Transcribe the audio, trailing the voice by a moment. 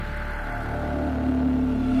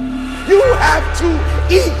have to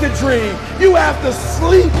eat the dream. You have to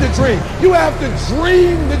sleep the dream. You have to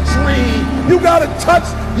dream the dream. You got to touch.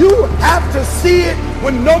 You have to see it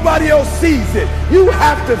when nobody else sees it. You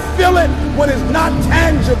have to feel it when it's not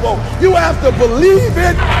tangible. You have to believe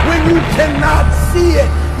it when you cannot see it.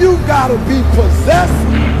 You got to be possessed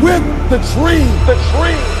with the dream. The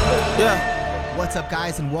dream. Yeah. What's up,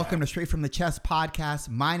 guys, and welcome to Straight from the Chest podcast.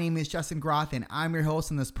 My name is Justin Groth, and I'm your host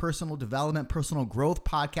on this personal development, personal growth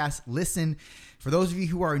podcast. Listen, for those of you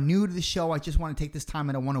who are new to the show, I just want to take this time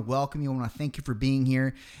and I want to welcome you. I want to thank you for being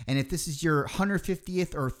here. And if this is your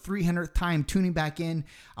 150th or 300th time tuning back in,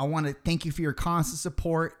 I want to thank you for your constant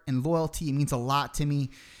support and loyalty. It means a lot to me.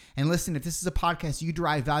 And listen, if this is a podcast you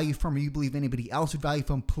derive value from or you believe anybody else would value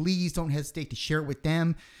from, please don't hesitate to share it with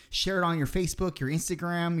them. Share it on your Facebook, your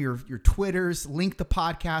Instagram, your Twitters. Link the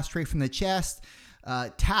podcast Straight from the Chest.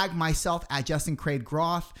 Tag myself at Justin Craig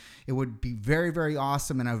Groth. It would be very, very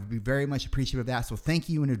awesome, and I would be very much appreciative of that. So thank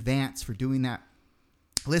you in advance for doing that.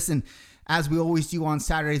 Listen, as we always do on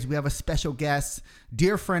Saturdays, we have a special guest,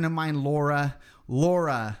 dear friend of mine, Laura.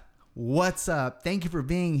 Laura, what's up? Thank you for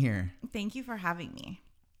being here. Thank you for having me.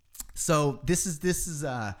 So this is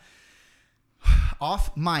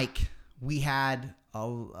off mic. We had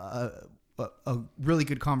a really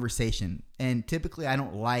good conversation, and typically I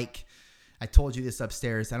told you this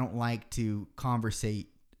upstairs, I don't like to conversate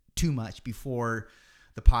too much before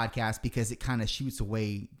the podcast because it kind of shoots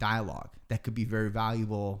away dialogue that could be very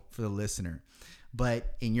valuable for the listener.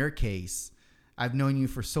 But in your case, I've known you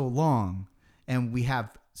for so long and we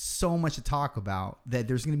have so much to talk about that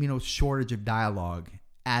there's going to be no shortage of dialogue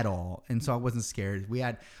at all. And so I wasn't scared. We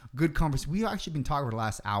had good conversation. We've actually been talking for the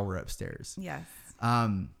last hour upstairs. Yes.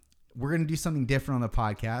 We're going to do something different on the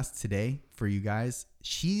podcast today for you guys.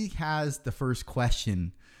 She has the first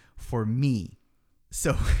question for me.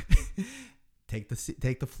 So take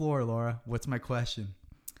the floor, Laura. What's my question?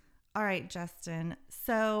 All right, Justin.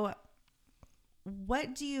 So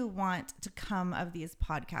what do you want to come of these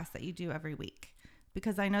podcasts that you do every week?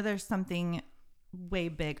 Because I know there's something way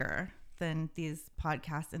bigger than these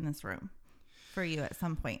podcasts in this room for you at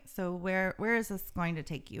some point. So where is this going to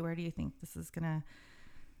take you? Where do you think this is going to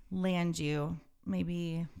land you?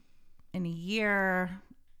 Maybe in a year,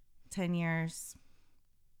 10 years?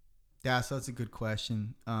 Yeah, so that's a good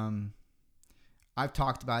question. I've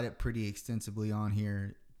talked about it pretty extensively on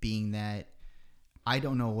here, being that I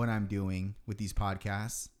don't know what I'm doing with these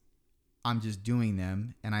podcasts. I'm just doing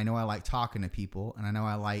them. And I know I like talking to people, and I know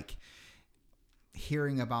I like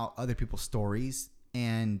hearing about other people's stories.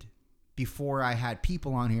 And before I had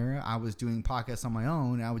people on here, I was doing podcasts on my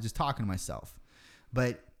own. And I was just talking to myself.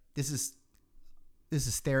 But this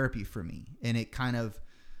is therapy for me. And it kind of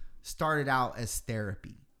started out as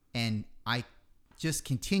therapy. And I just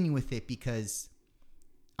continue with it because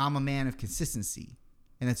I'm a man of consistency.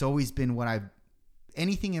 And it's always been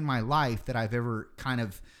anything in my life that I've ever kind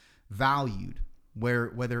of valued,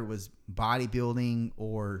 whether it was bodybuilding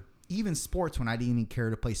or even sports. When I didn't even care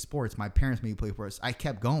to play sports, my parents made me play sports. I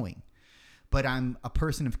kept going, but I'm a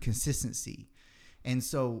person of consistency. And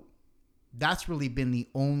so that's really been the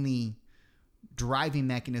only driving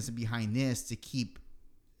mechanism behind this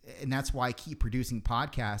and that's why I keep producing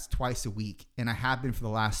podcasts twice a week. And I have been for the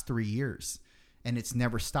last 3 years, and it's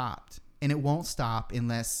never stopped, and it won't stop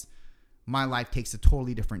unless my life takes a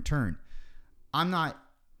totally different turn.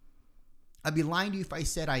 I'd be lying to you if I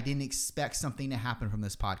said I didn't expect something to happen from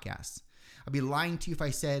this podcast. I'd be lying to you if I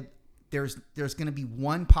said there's going to be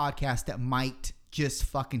one podcast that might just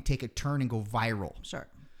fucking take a turn and go viral. Sure.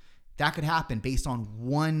 That could happen based on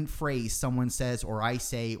one phrase someone says, or I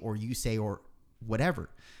say, or you say, or whatever.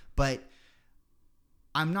 But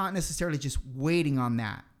I'm not necessarily just waiting on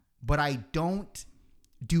that. But I don't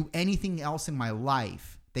do anything else in my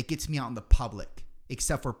life that gets me out in the public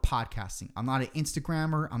except for podcasting. I'm not an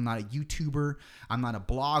Instagrammer. I'm not a YouTuber. I'm not a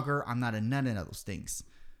blogger. I'm not a none of those things.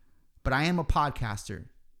 But I am a podcaster,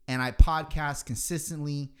 and I podcast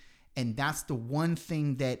consistently. And that's the one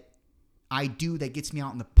thing that I do that gets me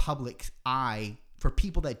out in the public eye for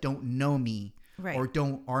people that don't know me, right, or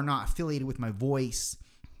are not affiliated with my voice.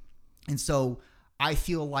 And so I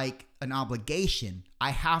feel like an obligation.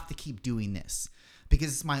 I have to keep doing this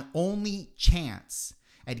because it's my only chance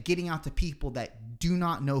at getting out to people that do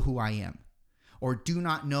not know who I am or do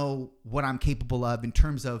not know what I'm capable of in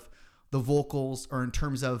terms of the vocals or in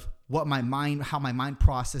terms of how my mind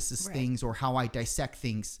processes right, things, or how I dissect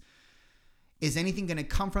things. Is anything going to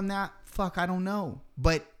come from that? Fuck, I don't know.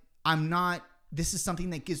 But this is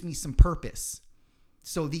something that gives me some purpose.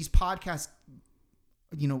 So these podcasts,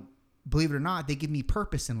 believe it or not, they give me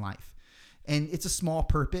purpose in life. And it's a small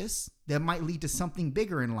purpose that might lead to something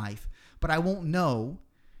bigger in life, but I won't know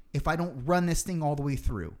if I don't run this thing all the way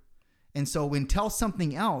through. And so until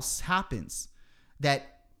something else happens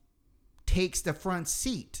that takes the front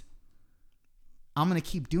seat, I'm going to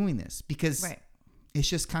keep doing this because it's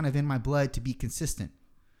just kind of in my blood to be consistent.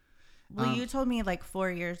 Well, you told me like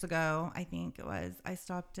 4 years ago, I think it was, I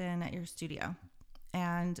stopped in at your studio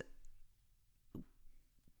and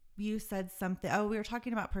you said something. Oh, we were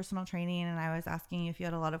talking about personal training and I was asking you if you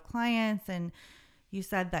had a lot of clients, and you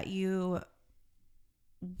said that you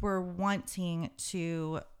were wanting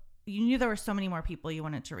to, you knew there were so many more people you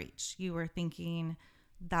wanted to reach. You were thinking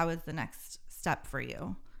that was the next step for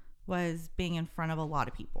you, was being in front of a lot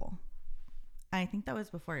of people. I think that was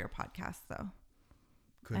before your podcast though.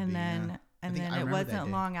 And then it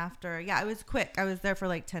wasn't long after. Yeah, it was quick. I was there for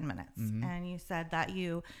like 10 minutes. Mm-hmm. And you said that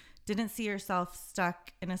you didn't see yourself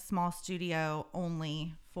stuck in a small studio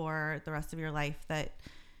only for the rest of your life, that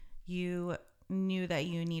you knew that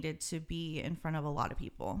you needed to be in front of a lot of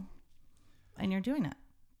people. And you're doing it.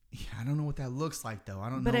 Yeah, I don't know what that looks like though. I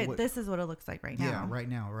don't know. But this is what it looks like right now. Yeah, right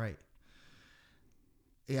now, right.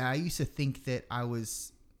 Yeah, I used to think that I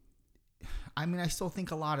still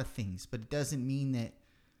think a lot of things, but it doesn't mean that,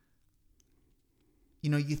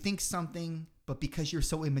 you think something, but because you're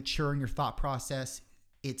so immature in your thought process,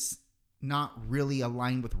 it's not really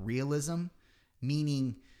aligned with realism,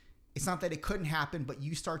 meaning it's not that it couldn't happen, but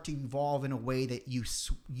you start to evolve in a way that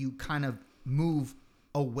you kind of move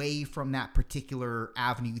away from that particular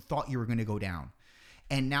avenue you thought you were going to go down.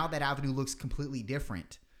 And now that avenue looks completely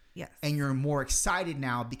different. Yes. And you're more excited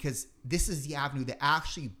now because this is the avenue that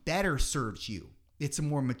actually better serves you. It's a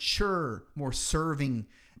more mature, more serving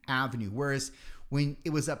avenue. Whereas when it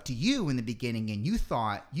was up to you in the beginning and you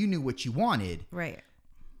thought you knew what you wanted. Right.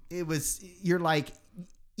 You're like,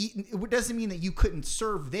 it doesn't mean that you couldn't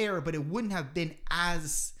serve there, but it wouldn't have been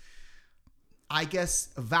as, I guess,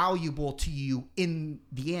 valuable to you in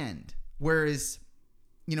the end. Whereas,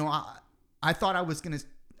 I thought I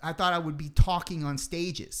would be talking on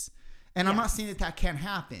stages, and I'm not saying that can't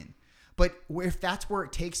happen, but if that's where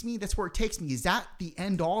it takes me, that's where it takes me. Is that the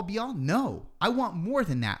end all be all? No, I want more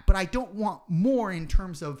than that, but I don't want more in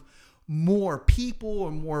terms of more people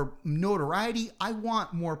or more notoriety. I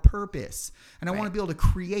want more purpose, and I want to be able to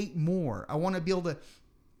create more. I want to be able to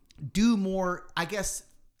do more. I guess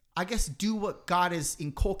do what God has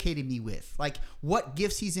inculcated me with, like what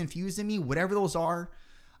gifts He's infused in me, whatever those are.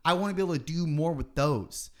 I want to be able to do more with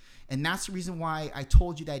those. And that's the reason why I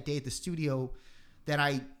told you that day at the studio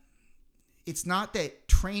that it's not that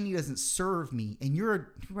training doesn't serve me, and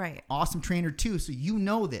you're an awesome trainer too, so you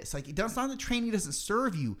know this. Like, it's not that training doesn't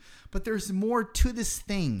serve you, but there's more to this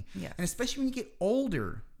thing. Yes. And especially when you get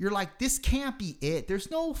older, you're like, this can't be it. There's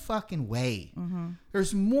no fucking way. Mm-hmm.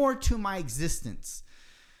 There's more to my existence.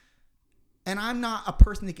 And I'm not a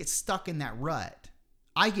person that gets stuck in that rut.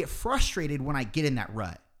 I get frustrated when I get in that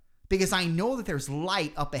rut because I know that there's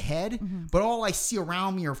light up ahead, but all I see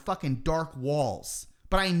around me are fucking dark walls.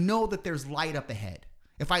 But I know that there's light up ahead.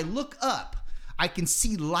 If I look up, I can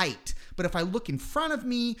see light. But if I look in front of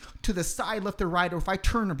me, to the side, left or right, or if I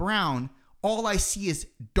turn around, all I see is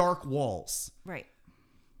dark walls. Right.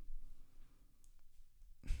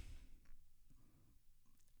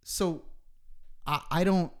 So I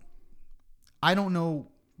don't know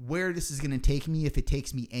where this is going to take me, if it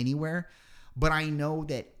takes me anywhere, but I know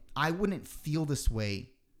that I wouldn't feel this way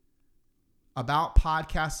about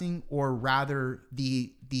podcasting, or rather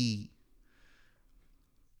the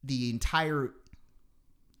entire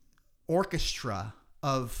orchestra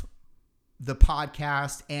of the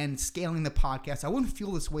podcast and scaling the podcast. I wouldn't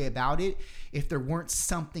feel this way about it if there weren't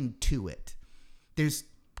something to it. There's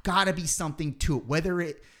got to be something to it, whether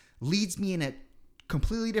it leads me in a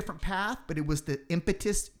completely different path, but it was the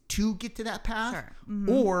impetus to get to that path, sure. Mm-hmm.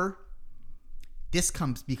 Or this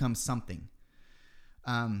becomes something.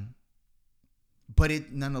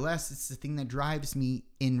 But nonetheless, it's the thing that drives me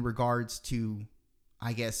in regards to,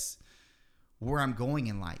 I guess, where I'm going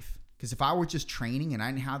in life. Because if I were just training and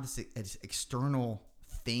I didn't have this external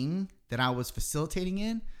thing that I was facilitating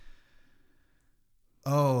in,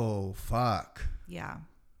 oh, fuck. Yeah.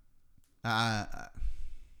 I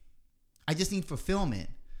just need fulfillment.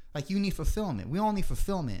 Like, you need fulfillment. We all need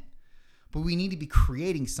fulfillment. But we need to be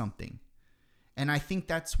creating something. And I think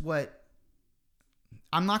that's what...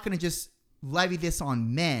 I'm not going to just levy this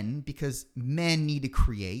on men, because men need to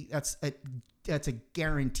create. That's a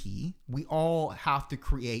guarantee. We all have to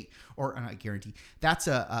create, or not guarantee. That's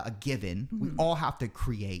a given. Mm-hmm. We all have to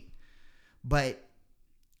create. But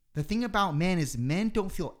the thing about men is men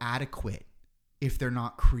don't feel adequate if they're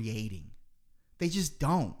not creating. They just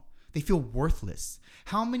don't. They feel worthless.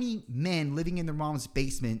 How many men living in their mom's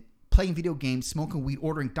basement, playing video games, smoking weed,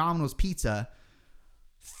 ordering Domino's pizza,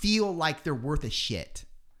 feel like they're worth a shit?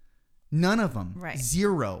 None of them. Right.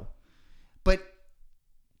 Zero. But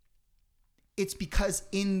it's because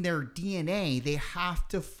in their DNA, they have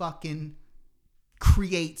to fucking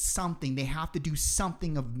create something. They have to do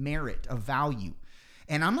something of merit, of value.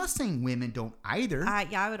 And I'm not saying women don't either.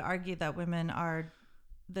 I would argue that women are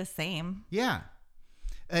the same. Yeah.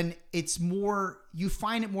 And it's more, you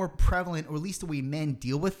find it more prevalent, or at least the way men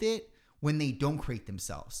deal with it, when they don't create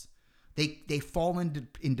themselves. They fall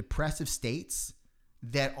in depressive states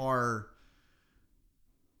that are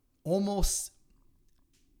almost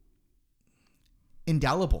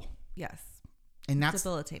indelible. Yes. And that's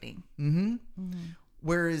debilitating. Mm-hmm.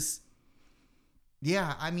 Whereas,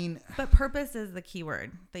 yeah, I mean, but purpose is the key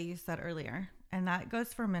word that you said earlier, and that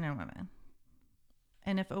goes for men and women.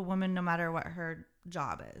 And if a woman, no matter what her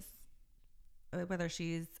job is, whether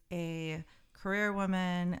she's a career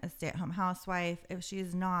woman, a stay-at-home housewife, if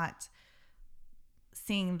she's not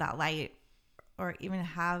seeing that light or even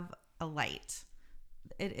have a light,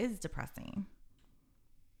 it is depressing.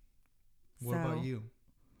 What about you?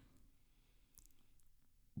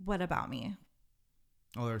 What about me?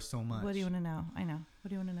 Oh, there's so much. What do you want to know? I know. What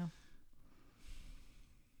do you want to know?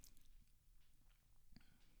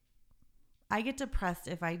 I get depressed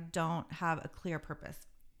if I don't have a clear purpose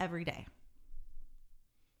every day.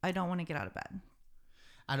 I don't want to get out of bed.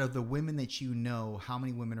 Out of the women that you know, how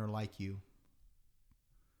many women are like you?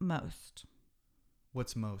 Most.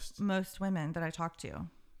 What's most? Most women that I talk to.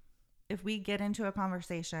 If we get into a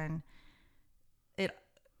conversation,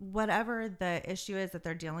 whatever the issue is that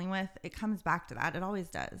they're dealing with, it comes back to that. It always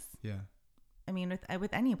does. Yeah. I mean,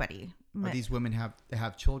 with anybody. Are these women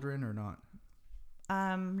have children or not?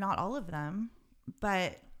 Not all of them,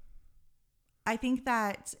 but I think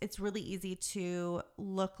that it's really easy to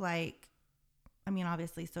look like, I mean,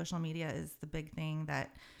 obviously social media is the big thing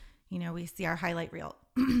that, you know, we see our highlight reel,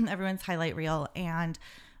 everyone's highlight reel. And,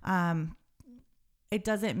 it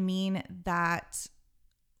doesn't mean that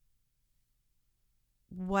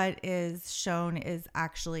what is shown is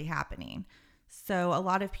actually happening. So a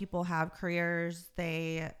lot of people have careers,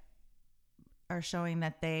 they are showing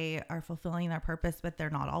that they are fulfilling their purpose, but they're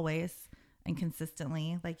not always and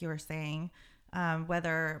consistently, like you were saying. I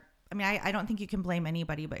don't think you can blame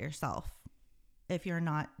anybody but yourself if you're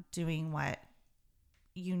not doing what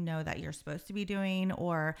you know that you're supposed to be doing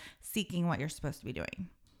or seeking what you're supposed to be doing.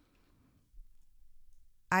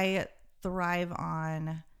 I thrive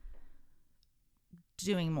on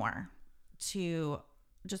doing more, to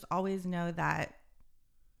just always know that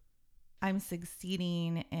I'm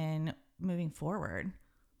succeeding in moving forward.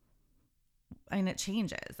 And it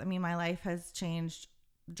changes. I mean, my life has changed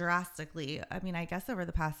drastically. I mean, I guess over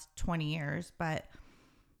the past 20 years, but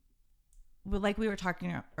like we were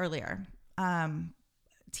talking earlier,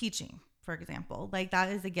 teaching, for example, like that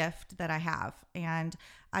is a gift that I have, and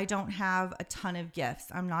I don't have a ton of gifts.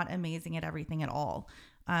 I'm not amazing at everything at all.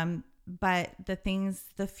 But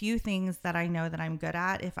the few things that I know that I'm good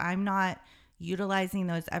at, if I'm not utilizing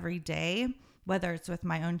those every day, whether it's with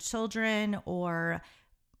my own children or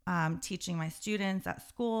teaching my students at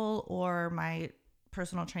school or my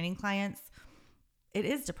personal training clients, it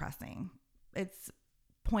is depressing.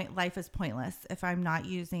 Life is pointless if I'm not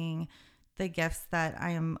using the gifts that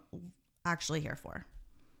I am actually here for.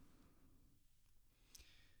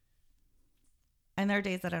 And there are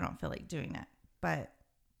days that I don't feel like doing it, but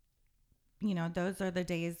you know, those are the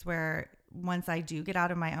days where once I do get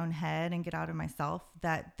out of my own head and get out of myself,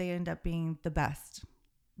 that they end up being the best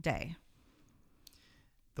day.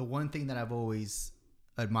 The one thing that I've always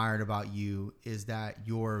admired about you is that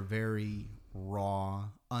you're a very raw,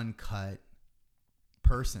 uncut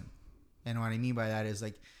person. And what I mean by that is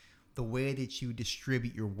like the way that you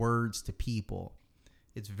distribute your words to people.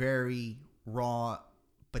 It's very raw,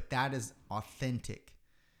 but that is authentic.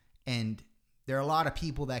 And there are a lot of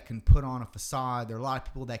people that can put on a facade. There are a lot of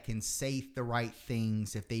people that can say the right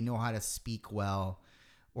things if they know how to speak well,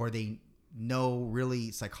 or they know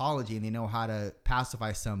really psychology and they know how to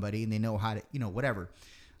pacify somebody and they know how to, whatever.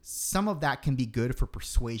 Some of that can be good for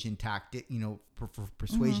persuasion tactic, for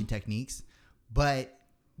persuasion techniques. But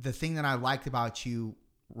the thing that I liked about you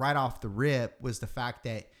right off the rip was the fact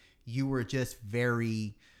that you were just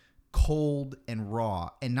very cold and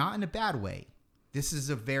raw, and not in a bad way. This is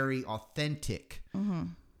a very authentic,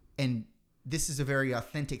 and this is a very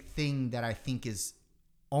authentic thing that I think is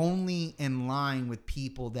only in line with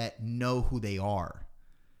people that know who they are,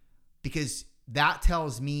 because that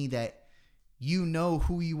tells me that you know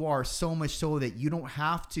who you are so much so that you don't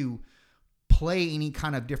have to play any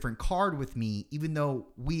kind of different card with me, even though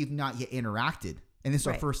we've not yet interacted. And this is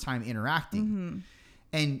our first time interacting. Mm-hmm.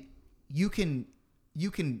 And you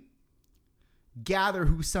can gather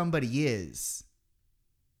who somebody is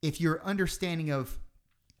if you're understanding of,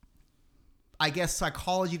 I guess,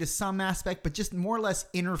 psychology to some aspect, but just more or less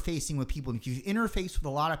interfacing with people. And if you've interfaced with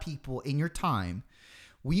a lot of people in your time,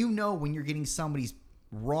 well, you know when you're getting somebody's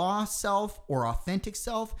raw self or authentic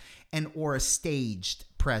self and or a staged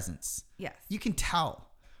presence. Yes. You can tell,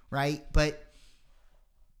 right? But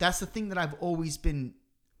that's the thing that I've always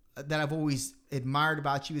admired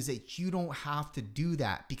about you, is that you don't have to do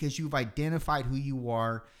that, because you've identified who you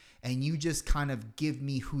are and you just kind of give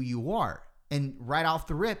me who you are, and right off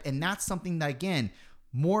the rip. And that's something that, again,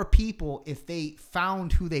 more people, if they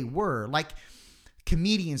found who they were, like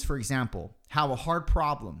comedians, for example, have a hard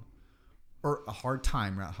time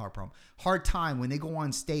when they go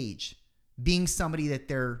on stage being somebody that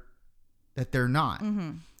they're not,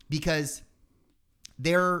 mm-hmm. because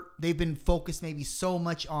they've been focused maybe so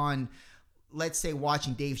much on, let's say,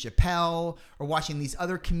 watching Dave Chappelle or watching these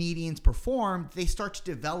other comedians perform, they start to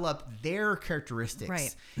develop their characteristics,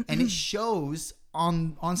 right. And it shows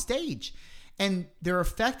on stage, and they're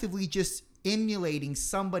effectively just emulating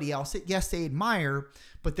somebody else that, yes, they admire,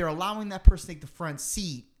 but they're allowing that person to take the front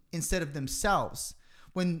seat instead of themselves.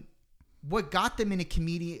 When what got them into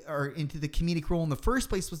the comedic role in the first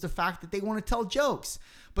place was the fact that they want to tell jokes.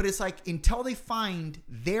 But it's like, until they find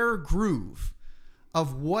their groove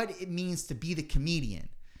of what it means to be the comedian,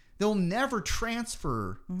 they'll never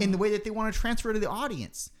transfer in the way that they want to transfer to the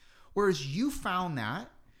audience. Whereas you found that,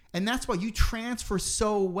 and that's why you transfer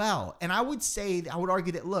so well. And I would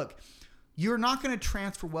argue that, look, you're not going to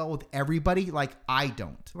transfer well with everybody, like I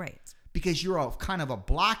don't. Right. Because you're kind of a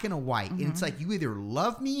black and a white. And it's like, you either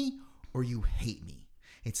love me or you hate me.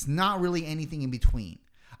 It's not really anything in between.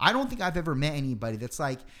 I don't think I've ever met anybody that's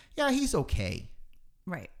like, yeah, he's okay.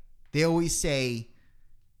 Right. They always say,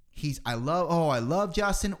 I love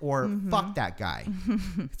Justin, or fuck that guy.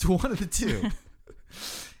 It's one of the two.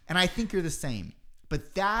 And I think you're the same.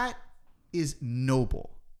 But that is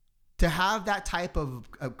noble. To have that type of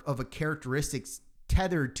a characteristics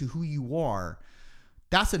tethered to who you are,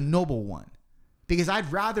 that's a noble one. Because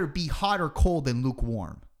I'd rather be hot or cold than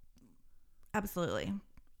lukewarm. Absolutely.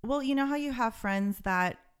 Well, you know how you have friends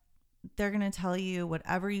that they're going to tell you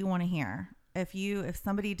whatever you want to hear. If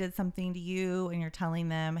somebody did something to you and you're telling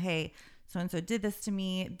them, hey, so-and-so did this to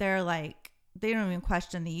me, they're like, they don't even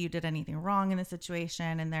question that you did anything wrong in the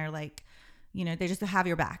situation. And they're like, they just have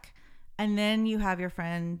your back. And then you have your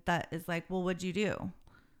friend that is like, well, what'd you do?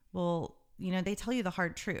 Well, they tell you the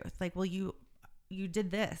hard truth. Like, well, you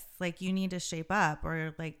did this, like, you need to shape up,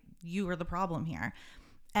 or like, you were the problem here.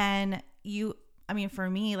 And for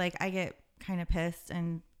me, like, I get kind of pissed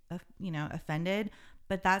and, offended,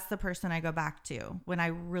 but that's the person I go back to when I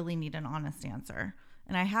really need an honest answer.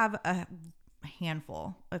 And I have a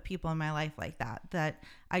handful of people in my life like that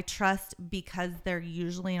I trust, because they're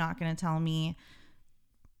usually not going to tell me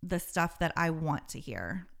the stuff that I want to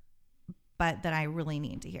hear, but that I really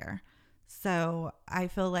need to hear. So I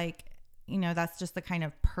feel like, that's just the kind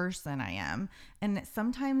of person I am. And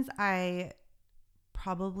sometimes I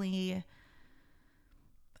probably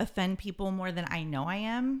offend people more than I know I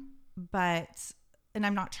am, and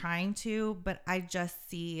I'm not trying to, but I just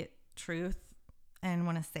see truth and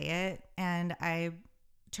want to say it. And I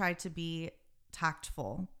try to be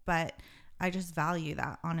tactful, but I just value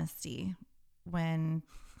that honesty when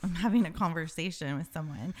I'm having a conversation with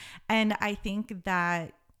someone. And I think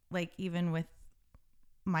that, like, even with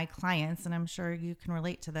my clients, and I'm sure you can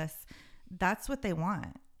relate to this, that's what they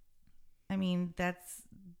want. I mean,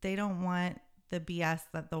 they don't want the BS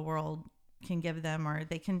that the world can give them, or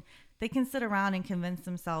they can sit around and convince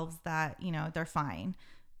themselves that, they're fine.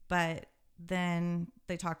 But then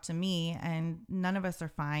they talk to me, and none of us are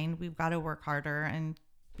fine. We've got to work harder and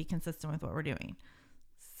be consistent with what we're doing.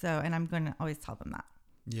 So, and I'm going to always tell them that.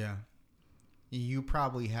 Yeah. You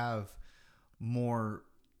probably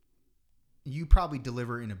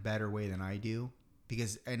deliver in a better way than I do,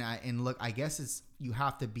 because, and look, I guess you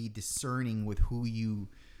have to be discerning with who you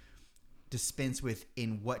dispense with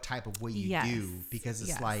in what type of way you do, because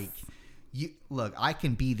it's like, I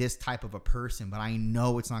can be this type of a person, but I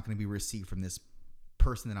know it's not going to be received from this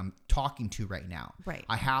person that I'm talking to right now. Right.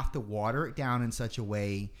 I have to water it down in such a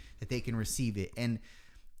way that they can receive it. And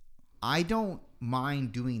I don't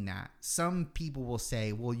mind doing that. Some people will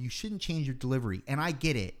say, well, you shouldn't change your delivery. And I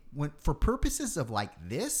get it. For purposes of like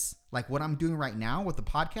this, like what I'm doing right now with the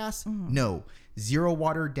podcast, no, zero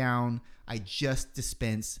watered down. I just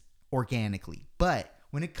dispense organically. But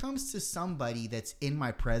when it comes to somebody that's in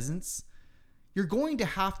my presence, you're going to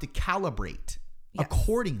have to calibrate Yes.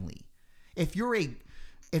 accordingly. If you're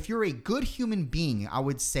a good human being, I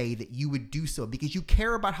would say that you would do so because you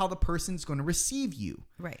care about how the person's going to receive you.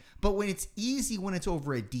 Right. But when it's easy, when it's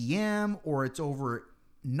over a DM or it's over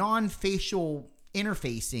non-facial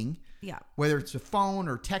interfacing, Yeah. whether it's a phone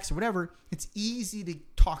or text or whatever, it's easy to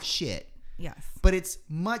talk shit. Yes. But it's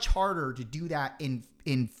much harder to do that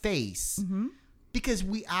in face because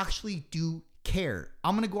we actually do care.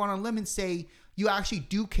 I'm going to go on a limb and say you actually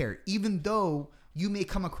do care, even though you may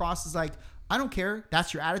come across as like, I don't care.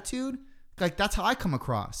 That's your attitude. Like, that's how I come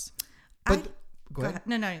across. But go ahead.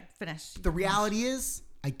 No, finish. The reality is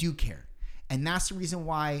I do care. And that's the reason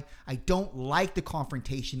why I don't like the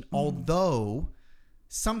confrontation, although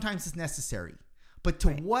sometimes it's necessary. But to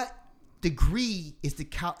what degree is the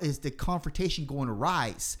confrontation going to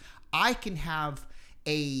rise? I can have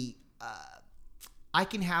an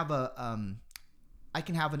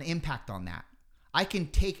impact on that. I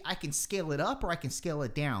can scale it up or I can scale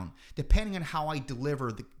it down depending on how I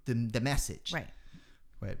deliver the message. Right.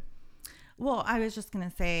 Right. Well, I was just going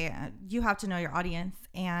to say, you have to know your audience,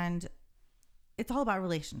 and it's all about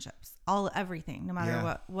relationships, everything, no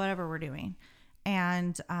matter whatever we're doing.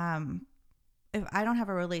 And if I don't have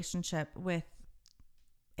a relationship with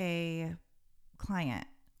a client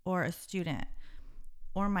or a student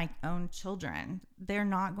or my own children, they're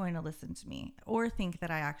not going to listen to me or think that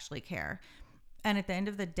I actually care. And at the end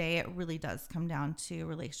of the day, it really does come down to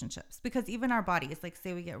relationships, because even our bodies, like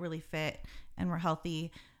say we get really fit and we're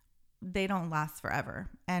healthy, they don't last forever.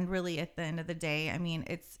 And really at the end of the day, I mean,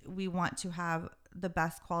 we want to have the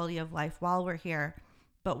best quality of life while we're here,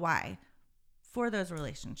 but why? For those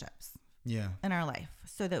relationships in our life,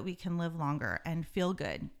 so that we can live longer and feel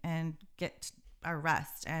good and get our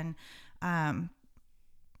rest. And, I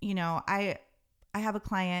have a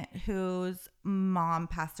client whose mom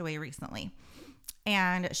passed away recently,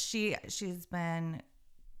 and she's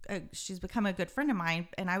become a good friend of mine.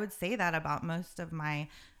 And I would say that about most of my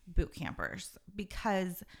boot campers,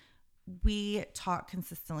 because we talk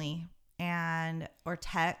consistently or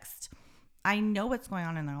text. I know what's going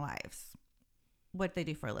on in their lives, what they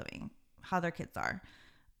do for a living, how their kids are,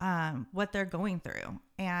 what they're going through.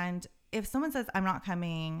 And if someone says, I'm not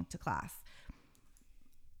coming to class,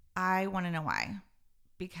 I want to know why,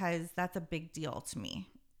 because that's a big deal to me.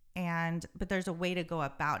 But there's a way to go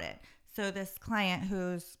about it. So this client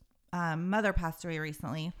whose mother passed away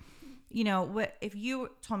recently, what if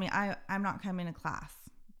you told me I'm not coming to class?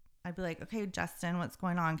 I'd be like, okay, Justin, what's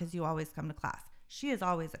going on? Because you always come to class. She is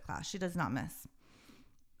always at class. She does not miss.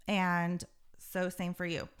 And so same for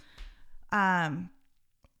you. And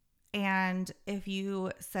if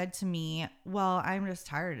you said to me, well, I'm just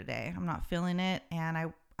tired today, I'm not feeling it,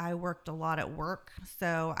 and I worked a lot at work,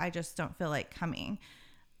 so I just don't feel like coming,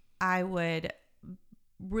 I would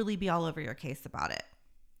really be all over your case about it.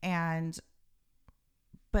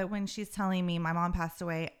 But when she's telling me my mom passed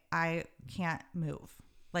away, I can't move,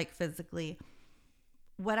 like physically,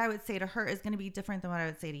 what I would say to her is going to be different than what I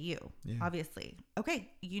would say to you, obviously. Okay,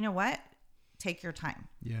 you know what? Take your time.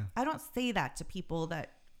 Yeah. I don't say that to people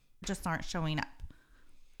that just aren't showing up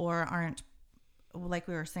or aren't, like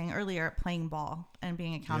we were saying earlier, playing ball and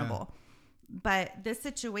being accountable. But this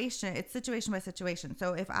situation, it's situation by situation.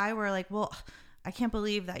 So if I were like, well, I can't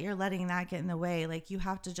believe that you're letting that get in the way. Like, you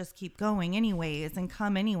have to just keep going anyways and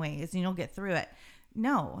come anyways, and you'll get through it.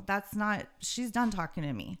 No, that's not, she's done talking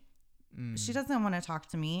to me. She doesn't want to talk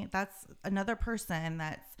to me. That's another person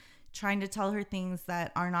that's trying to tell her things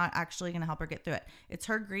that are not actually going to help her get through it. It's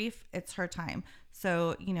her grief. It's her time.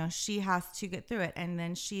 So, she has to get through it. And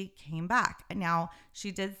then she came back. And now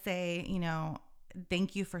she did say,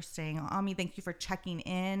 thank you for staying on me. Thank you for checking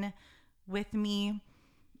in with me.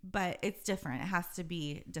 But it's different. It has to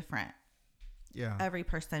be different. Yeah. Every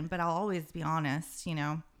person. But I'll always be honest,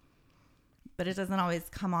 But it doesn't always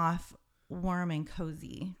come off warm and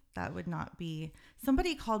cozy. That would not be.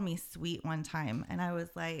 Somebody called me sweet one time, and I was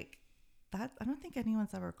like, I don't think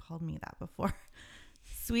anyone's ever called me that before.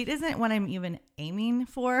 Sweet isn't what I'm even aiming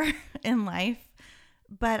for in life.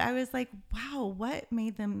 But I was like, wow, what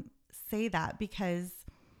made them say that? Because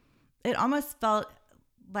it almost felt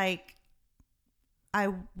like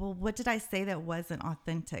what did I say that wasn't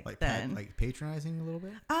authentic then? Like patronizing a little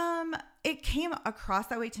bit? It came across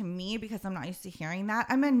that way to me because I'm not used to hearing that.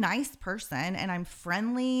 I'm a nice person and I'm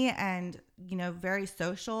friendly and, very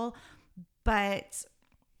social, but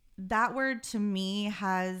that word to me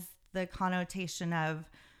has the connotation of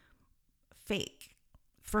fake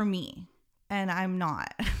for me, and I'm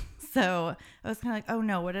not. So I was kind of like, oh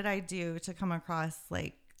no, what did I do to come across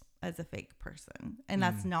like as a fake person? And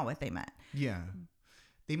that's not what they meant. Yeah.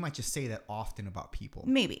 they might just say that often about people.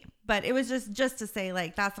 Maybe, but it was just to say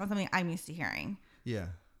like that's not something I'm used to hearing. Yeah.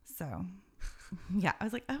 So, yeah, I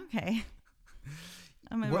was like, okay,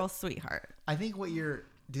 I'm a real sweetheart. I think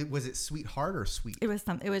was it sweetheart or sweet? It was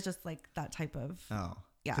it was just like that type of. Oh,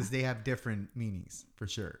 yeah, because they have different meanings for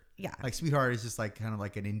sure. Yeah, like sweetheart is just like kind of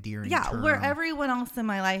like an endearing. Yeah, term. Where everyone else in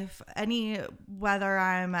my life, whether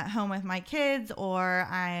I'm at home with my kids or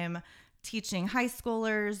I'm teaching high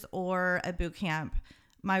schoolers or a boot camp,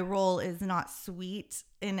 my role is not sweet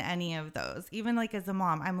in any of those. Even like as a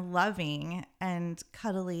mom, I'm loving and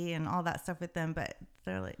cuddly and all that stuff with them, but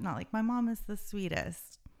they're like not like my mom is the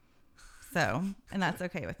sweetest. So, and that's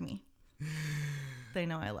okay with me. They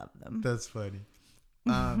know I love them. That's funny.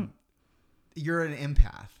 You're an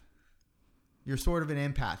empath. You're sort of an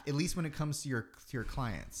empath, at least when it comes to your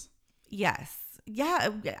clients. Yes. Yeah,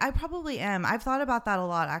 I probably am. I've thought about that a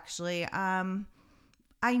lot, actually. I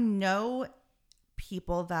know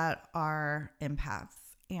people that are empaths,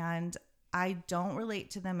 and I don't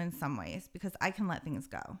relate to them in some ways because I can let things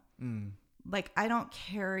go. Like, I don't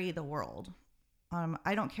carry the world.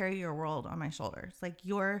 I don't carry your world on my shoulders. Like,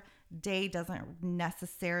 your day doesn't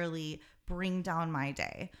necessarily bring down my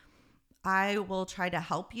day. I will try to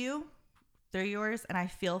help you through yours, and I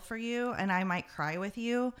feel for you, and I might cry with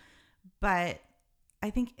you, but I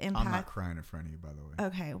think empath. I'm not crying in front of you, by the way.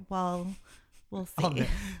 Okay, well, we'll see.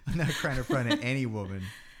 I'm not crying in front of any woman.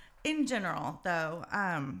 In general, though,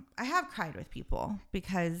 I have cried with people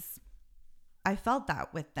because I felt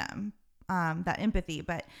that with them, that empathy.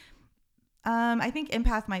 But I think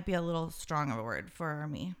empath might be a little strong of a word for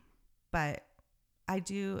me, but I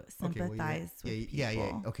do sympathize with people.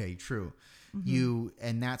 Yeah. Okay, true. Mm-hmm.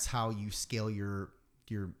 And that's how you scale your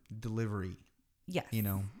delivery. Yes.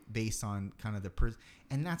 Based on kind of the person.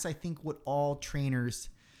 And that's, I think, what all trainers,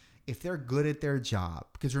 if they're good at their job,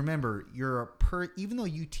 because remember, even though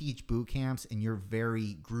you teach boot camps and you're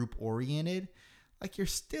very group oriented, like you're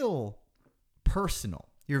still personal.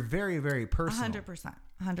 You're very, very personal. 100%.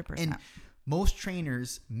 And most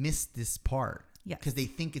trainers miss this part. Yes. Because they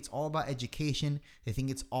think it's all about education. They think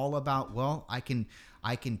it's all about, well, I can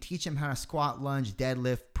teach them how to squat, lunge,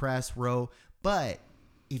 deadlift, press, row. But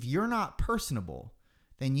if you're not personable,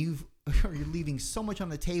 then you're leaving so much on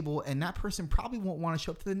the table, and that person probably won't want to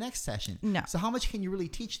show up to the next session. No. So how much can you really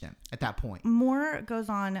teach them at that point? More goes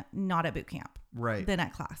on not at boot camp, right, than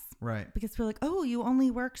at class. Right. Because we're like, oh, you only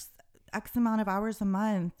work X amount of hours a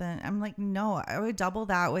month. And I'm like, no, I would double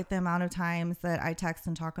that with the amount of times that I text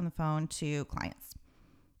and talk on the phone to clients.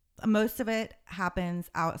 Most of it happens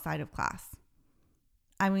outside of class.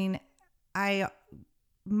 I mean,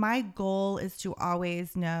 my goal is to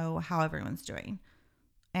always know how everyone's doing.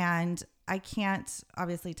 And I can't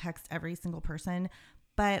obviously text every single person,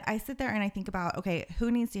 but I sit there and I think about, okay,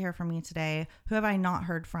 who needs to hear from me today? Who have I not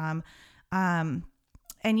heard from? And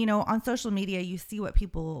on social media, you see what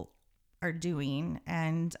people are doing.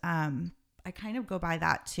 And I kind of go by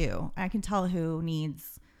that too. I can tell who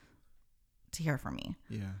needs to hear from me.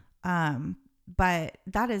 Yeah. But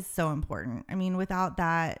that is so important. I mean, without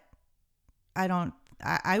that,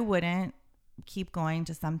 I wouldn't keep going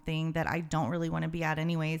to something that I don't really want to be at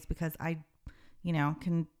anyways, because I,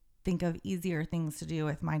 can think of easier things to do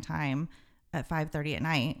with my time at 5:30 at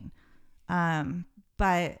night.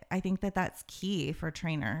 But I think that that's key for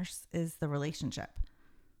trainers is the relationship.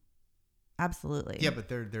 Absolutely. Yeah, but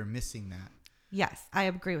they're missing that. Yes, I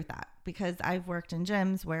agree with that, because I've worked in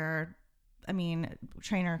gyms where,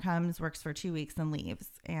 trainer comes, works for 2 weeks and leaves,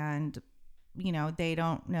 and they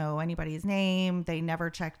don't know anybody's name. They never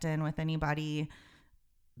checked in with anybody.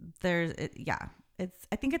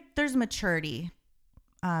 I think there's maturity.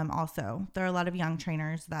 Also, there are a lot of young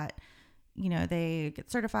trainers that, they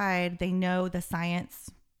get certified, they know the science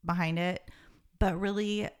behind it, but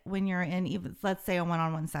really when you're in, even let's say a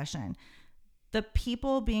one-on-one session, the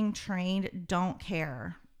people being trained don't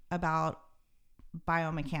care about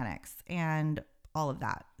biomechanics and all of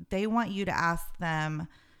that. They want you to ask them,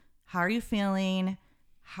 how are you feeling?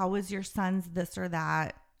 How was your son's this or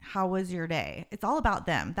that? How was your day? It's all about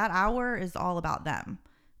them. That hour is all about them,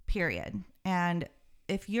 period. And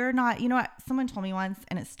if you're not, what someone told me once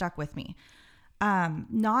and it stuck with me.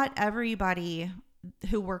 Not everybody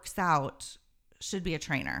who works out should be a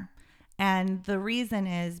trainer. And the reason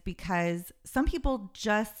is because some people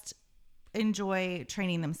just enjoy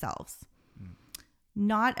training themselves.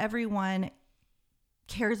 Not everyone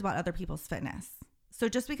cares about other people's fitness. So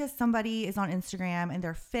just because somebody is on Instagram and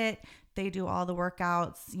they're fit, they do all the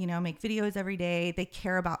workouts, make videos every day, they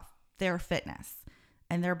care about their fitness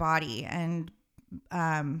and their body, and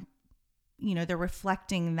they're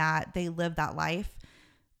reflecting that they live that life.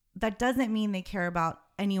 That doesn't mean they care about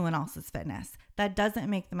anyone else's fitness. That doesn't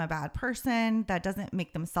make them a bad person. That doesn't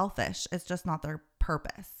make them selfish. It's just not their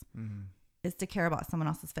purpose is to care about someone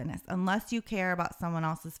else's fitness. Unless you care about someone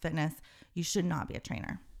else's fitness, you should not be a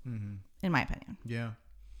trainer, in my opinion. Yeah.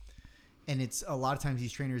 And it's a lot of times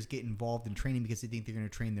these trainers get involved in training because they think they're going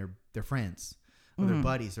to train their friends or their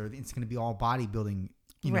buddies, or it's going to be all bodybuilding,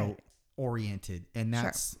 you know, oriented. And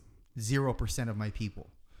that's 0% of my people.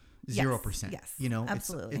 0%. Yes. You know,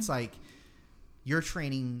 absolutely. It's like you're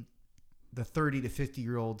training the 30 to 50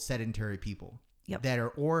 year old sedentary people that are,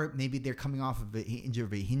 or maybe they're coming off of an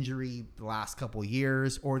injury the last couple of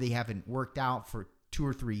years, or they haven't worked out for 2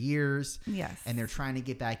 or 3 years. Yes. And they're trying to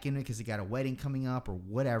get back in it because they got a wedding coming up or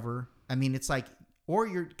whatever. I mean, it's like, or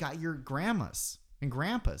got your grandmas and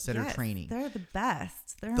grandpas that are training. They're the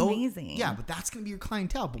best. They're amazing. Yeah, but that's going to be your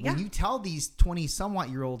clientele. But when you tell these 20-somewhat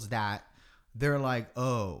year olds that, they're like,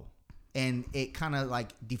 oh, and it kind of like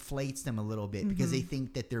deflates them a little bit because they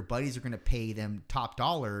think that their buddies are going to pay them top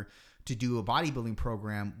dollar to do a bodybuilding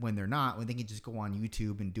program when they're not, when they can just go on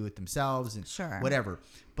YouTube and do it themselves and whatever.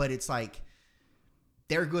 But it's like,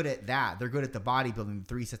 they're good at that. They're good at the bodybuilding, the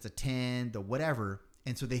 3 sets of 10, the whatever.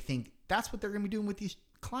 And so they think that's what they're going to be doing with these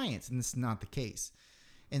clients. And this is not the case.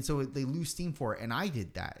 And so they lose steam for it. And I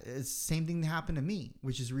did that. It's the same thing that happened to me,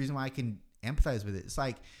 which is the reason why I can empathize with it. It's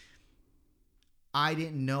like, I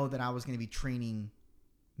didn't know that I was going to be training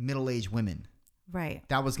middle-aged women. Right.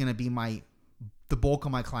 That was going to be the bulk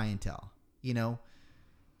of my clientele, you know?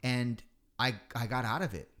 And I got out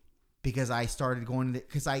of it because I started going to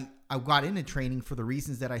because I got into training for the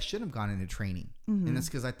reasons that I shouldn't have gone into training. And that's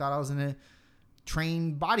because I thought I was going to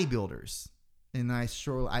train bodybuilders. And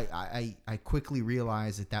I quickly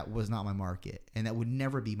realized that was not my market, and that would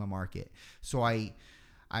never be my market. So I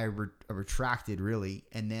retracted, really,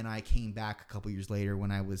 and then I came back a couple years later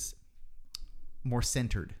when I was more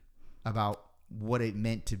centered about what it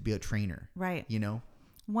meant to be a trainer. Right. You know?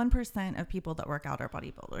 1% of people that work out are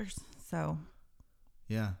bodybuilders. So,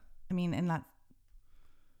 yeah. I mean, and that,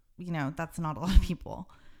 you know, that's not a lot of people.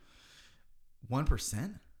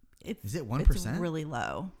 1%? Is it 1%? It's really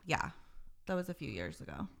low. Yeah. That was a few years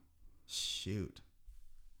ago. Shoot.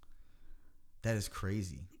 That is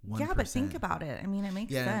crazy. 1%. Yeah, but think about it. I mean, it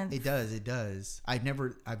makes sense. It does. It does. I've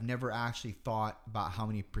never actually thought about how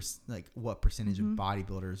many what percentage of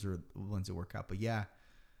bodybuilders are the ones that work out. But yeah,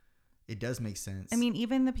 it does make sense. I mean,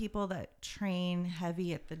 even the people that train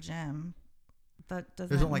heavy at the gym, that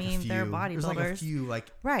doesn't mean they're bodybuilders. There's like a few,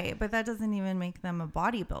 right, but that doesn't even make them a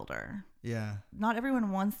bodybuilder. Yeah. Not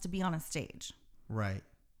everyone wants to be on a stage. Right.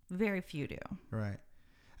 Very few do. Right.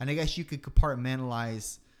 And I guess you could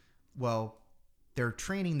compartmentalize, well, they're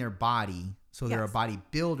training their body, so they're a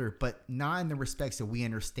bodybuilder, but not in the respects that we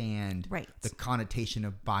understand the connotation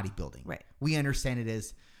of bodybuilding. Right. We understand it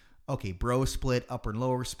as, okay, bro split, upper and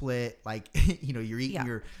lower split, like, you know, you're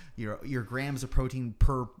eating your grams of protein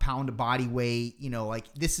per pound of body weight, you know,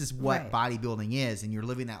 like this is what bodybuilding is, and you're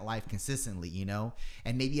living that life consistently, you know,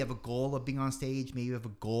 and maybe you have a goal of being on stage, maybe you have a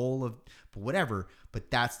goal of whatever, but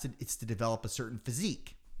it's to develop a certain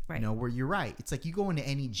physique. Right. You know, where you're right. It's like you go into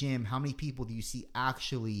any gym, how many people do you see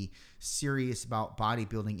actually serious about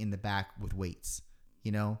bodybuilding in the back with weights?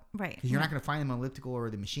 You know? Right. Because you're not going to find them on elliptical or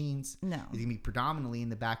the machines. No. It's going to be predominantly in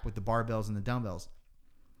the back with the barbells and the dumbbells.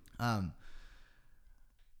 I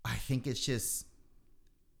think it's just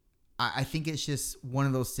one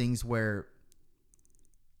of those things where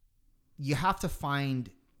you have to find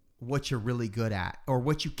what you're really good at or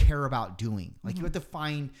what you care about doing. Like you have to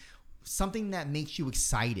find something that makes you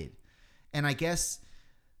excited. And I guess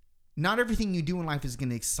not everything you do in life is going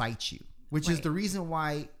to excite you, which is the reason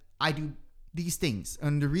why I do these things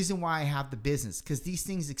and the reason why I have the business, because these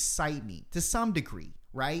things excite me to some degree,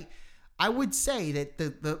 right? I would say that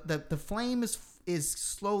the flame is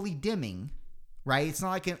slowly dimming, right? It's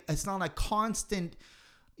not a constant,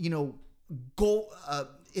 you know, goal.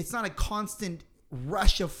 It's not a constant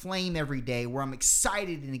rush of flame every day where I'm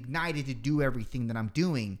excited and ignited to do everything that I'm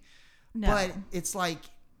doing. No. But it's like,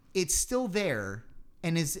 it's still there.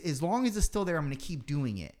 And as long as it's still there, I'm going to keep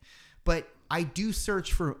doing it. But I do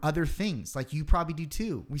search for other things, like you probably do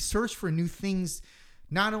too. We search for new things,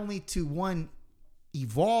 not only to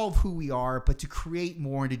evolve who we are, but to create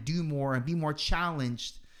more and to do more and be more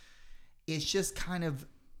challenged. It's just kind of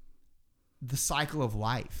the cycle of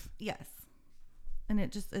life. Yes. And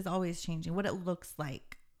it just is always changing. What it looks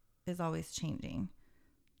like is always changing.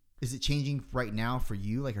 Is it changing right now for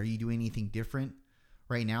you? Like, are you doing anything different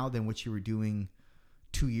right now than what you were doing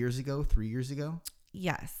 2 years ago, 3 years ago?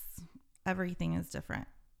 Yes. Everything is different.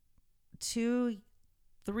 3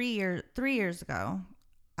 years ago,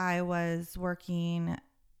 I was working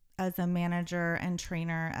as a manager and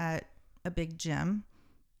trainer at a big gym,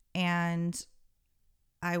 and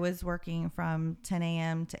I was working from 10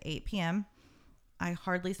 a.m. to 8 p.m. I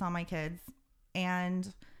hardly saw my kids,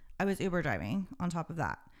 and I was Uber driving on top of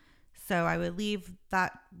that. So I would leave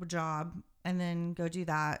that job and then go do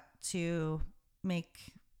that to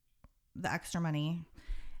make the extra money.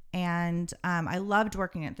 And I loved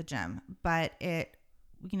working at the gym, but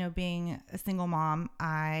being a single mom,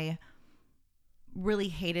 I really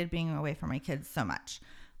hated being away from my kids so much.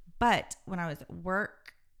 But when I was at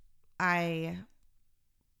work, I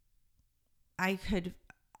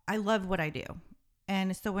love what I do.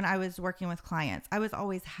 And so when I was working with clients, I was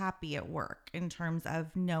always happy at work in terms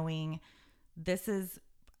of knowing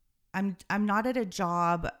I'm not at a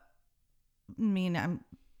job. I mean,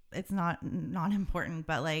 it's not important,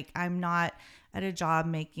 but like, I'm not at a job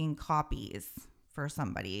making copies for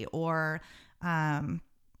somebody or, I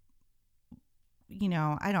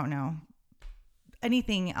don't know,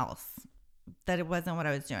 anything else, that it wasn't what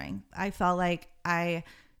I was doing. I felt like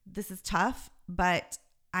this is tough, but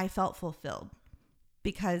I felt fulfilled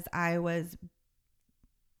because I was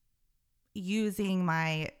using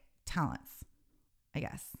my talents, I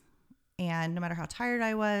guess. And no matter how tired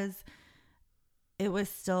I was, I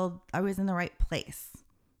was in the right place.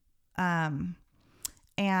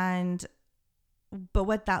 But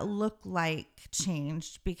what that looked like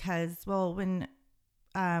changed because, when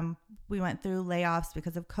we went through layoffs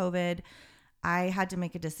because of COVID, I had to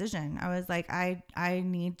make a decision. I was like, I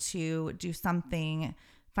need to do something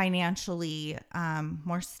financially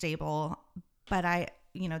more stable. But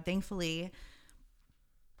thankfully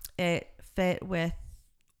it fit with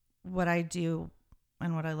what I do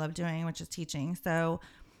and what I love doing, which is teaching. So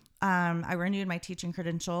I renewed my teaching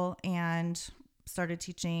credential and started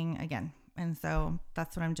teaching again. And so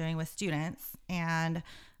that's what I'm doing with students. And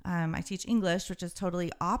I teach English, which is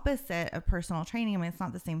totally opposite of personal training. I mean, it's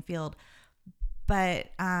not the same field, but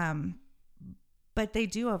they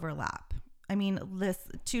do overlap. I mean,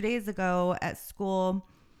 2 days ago at school,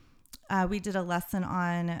 we did a lesson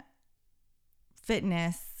on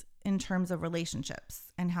fitness in terms of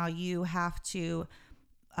relationships and how you have to,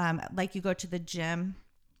 like you go to the gym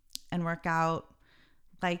and work out,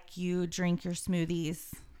 like you drink your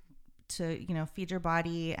smoothies to, feed your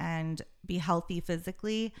body and be healthy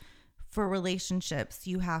physically. For relationships,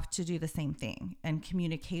 you have to do the same thing. And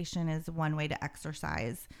communication is one way to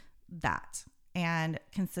exercise that, and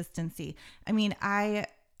consistency. I mean, I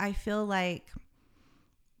feel like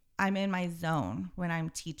I'm in my zone when I'm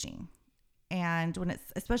teaching. And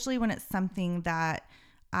especially when it's something that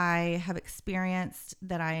I have experienced,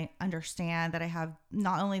 that I understand, that I have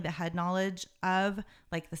not only the head knowledge of,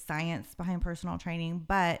 like the science behind personal training,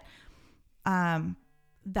 but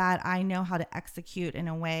that I know how to execute in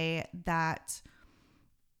a way that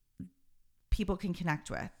people can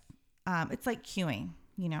connect with. It's like cueing,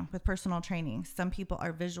 with personal training. Some people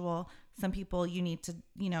are visual. Some people you need to,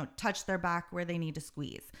 touch their back where they need to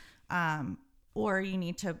squeeze. Or you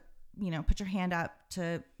need to, put your hand up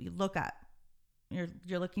to look up.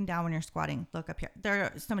 You're looking down when you're squatting, look up here. There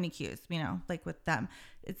are so many cues, like with them.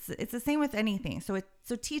 It's the same with anything. So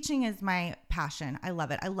teaching is my passion. I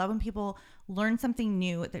love it. I love when people learn something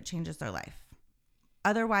new that changes their life.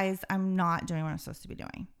 Otherwise, I'm not doing what I'm supposed to be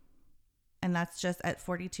doing. And that's just at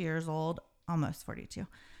 42 years old, almost 42.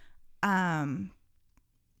 I'm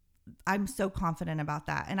so confident about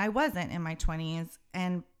that. And I wasn't in my 20s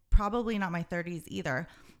and probably not my 30s either.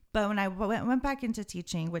 But when I went back into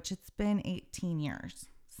teaching, which it's been 18 years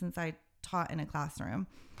since I taught in a classroom,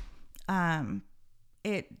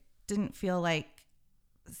 it didn't feel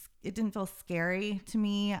scary to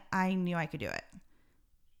me. I knew I could do it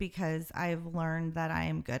because I've learned that I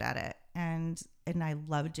am good at it, and I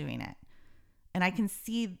love doing it. And I can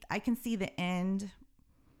see the end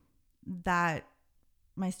that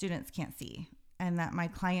my students can't see and that my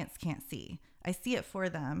clients can't see. I see it for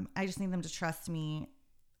them. I just need them to trust me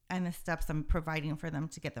and the steps I'm providing for them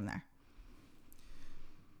to get them there.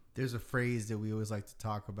 There's a phrase that we always like to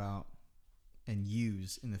talk about and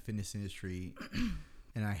use in the fitness industry,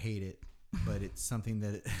 and I hate it, but it's something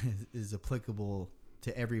that is applicable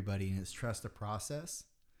to everybody, and it's trust the process.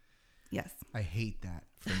 Yes. I hate that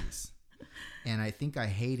phrase. And I think I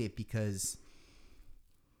hate it because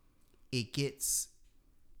it gets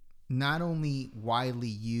not only widely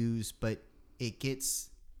used, but it gets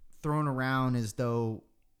thrown around as though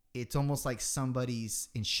it's almost like somebody's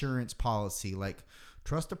insurance policy, like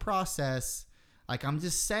trust the process. Like, I'm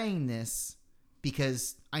just saying this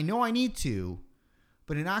because I know I need to,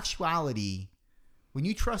 but in actuality, when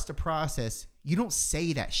you trust the process, you don't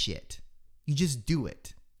say that shit. You just do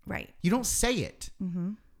it. Right. You don't say it.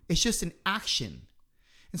 Mm-hmm. It's just an action.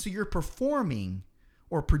 And so you're performing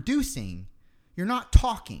or producing. You're not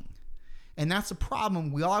talking. And that's a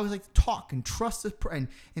problem. We always like to talk and trust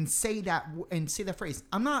and say that phrase.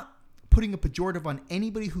 I'm not putting a pejorative on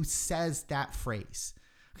anybody who says that phrase,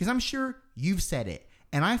 because I'm sure you've said it,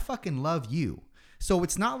 and I fucking love you. So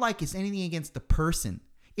it's not like it's anything against the person.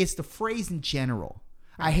 It's the phrase in general.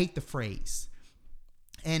 Right. I hate the phrase.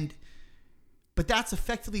 But that's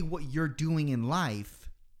effectively what you're doing in life.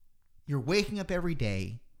 You're waking up every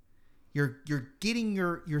day. You're getting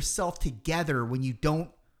yourself together when you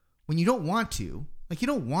don't want to. Like, you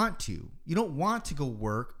don't want to. You don't want to go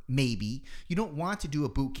work, maybe. You don't want to do a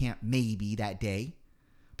boot camp, maybe, that day.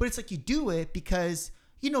 But it's like you do it because,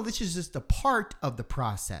 this is just a part of the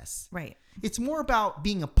process. Right. It's more about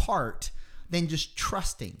being a part than just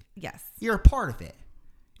trusting. Yes. You're a part of it.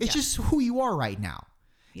 It's just who you are right now.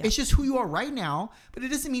 Yeah. It's just who you are right now, but it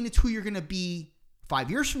doesn't mean it's who you're going to be 5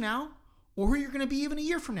 years from now or who you're going to be even a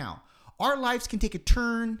year from now. Our lives can take a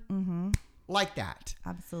turn like that.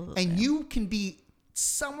 Absolutely. And you can be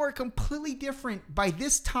somewhere completely different by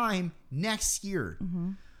this time next year.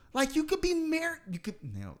 Mm-hmm. Like, you could be married.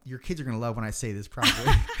 Your kids are going to love when I say this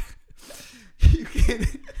probably.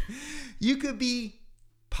 You could be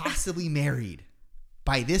possibly married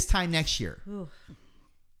by this time next year. Ooh.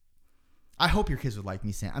 I hope your kids would like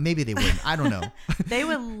me saying. Maybe they wouldn't. I don't know. They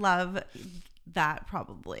would love that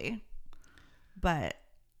probably. But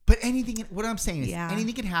anything, what I'm saying is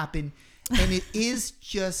anything can happen. And it is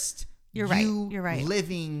just You're right.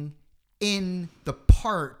 living in the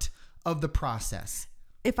part of the process.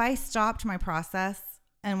 If I stopped my process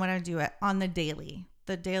and when I do it on the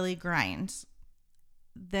daily grind,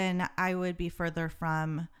 then I would be further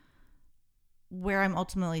from where I'm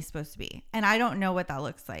ultimately supposed to be. And I don't know what that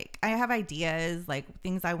looks like. I have ideas, like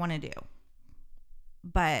things I want to do,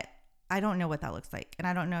 but I don't know what that looks like. And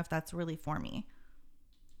I don't know if that's really for me.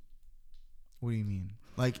 What do you mean?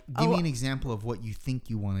 Like, give me an example of what you think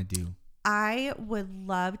you want to do. I would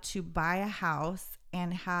love to buy a house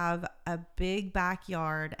and have a big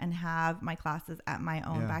backyard and have my classes at my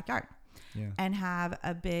own backyard. Yeah. And have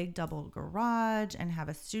a big double garage and have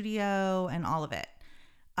a studio and all of it.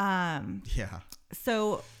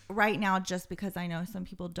 So right now, just because I know some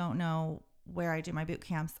people don't know where I do my boot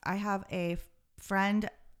camps, I have a friend.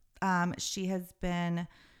 I've been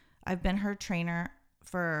her trainer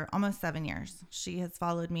for almost 7 years. She has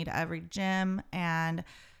followed me to every gym. And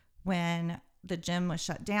when the gym was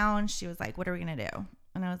shut down, she was like, what are we going to do?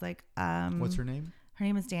 And I was like, what's her name? Her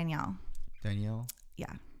name is Danielle. Danielle?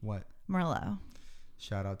 Yeah. What? Merlot.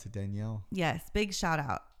 Shout out to Danielle. Yes. Big shout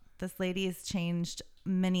out. This lady has changed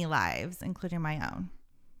many lives, including my own.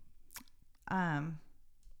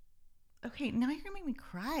 Okay. Now you're going to make me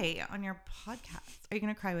cry on your podcast. Are you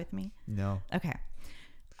going to cry with me? No. Okay.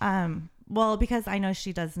 Well, because I know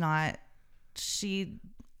she does not, she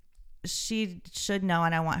should know,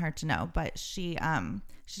 and I want her to know, but she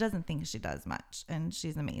doesn't think she does much, and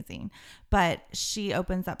she's amazing, but she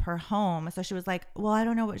opens up her home. So she was like, well, I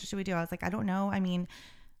don't know, what should we do? I was like, I don't know. I mean,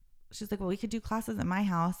 she's like, well, we could do classes at my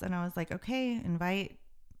house. And I was like, okay, invite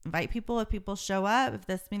people. If people show up, if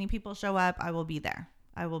this many people show up, I will be there.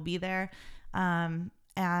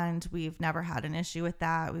 And we've never had an issue with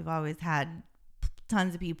that. We've always had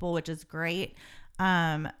tons of people, which is great.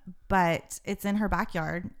 But it's in her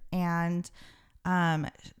backyard, and,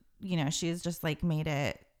 she's just like made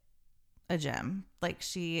it a gym. Like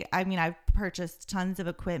I've purchased tons of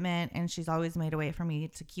equipment, and she's always made a way for me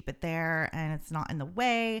to keep it there, and it's not in the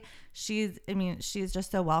way. She's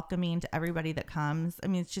just so welcoming to everybody that comes. I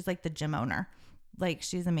mean, she's like the gym owner. Like,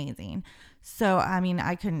 she's amazing. So, I mean,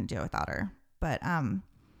 I couldn't do it without her, but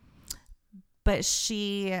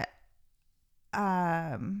she,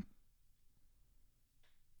 I'm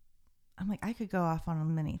like, I could go off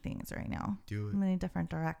on many things right now. Do it. Many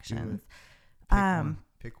different directions.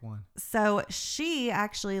 Pick one. So she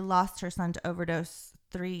actually lost her son to overdose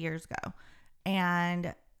 3 years ago.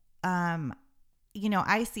 And,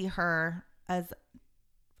 I see her as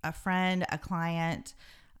a friend, a client.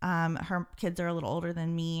 Her kids are a little older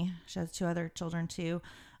than me. She has 2 other children too.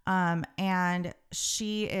 And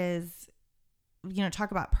she is,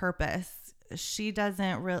 talk about purpose. Not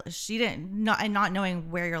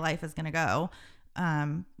knowing where your life is going to go,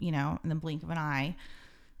 in the blink of an eye,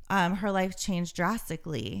 her life changed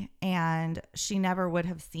drastically, and she never would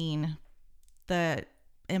have seen the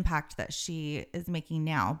impact that she is making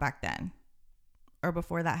now back then or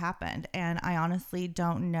before that happened. And I honestly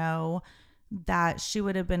don't know that she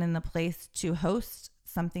would have been in the place to host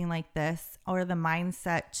something like this, or the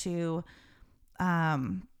mindset to,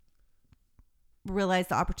 realize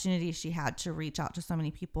the opportunity she had to reach out to so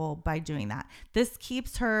many people by doing that. This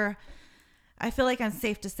keeps her, I feel like I'm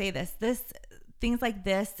safe to say this, things like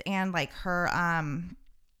this, and like her,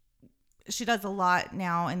 she does a lot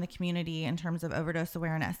now in the community in terms of overdose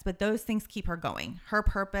awareness, but those things keep her going. Her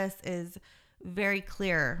purpose is very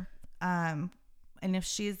clear. And if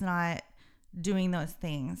she's not doing those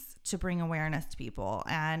things to bring awareness to people,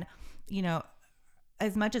 and, you know,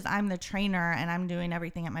 as much as I'm the trainer and I'm doing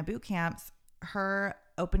everything at my boot camps, her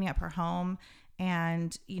opening up her home,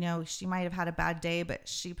 and, you know, she might have had a bad day, but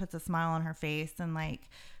she puts a smile on her face, and like,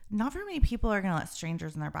 not very many people are going to let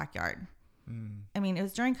strangers in their backyard. I mean, it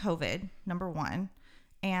was during COVID, number one.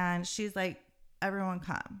 And she's like, everyone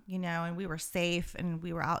come, you know, and we were safe and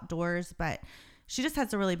we were outdoors, but she just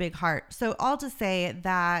has a really big heart. So all to say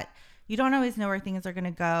that you don't always know where things are going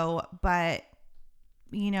to go, but,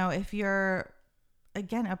 you know, if you're,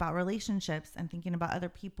 again, about relationships and thinking about other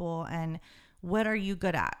people and what are you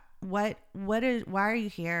good at? Why are you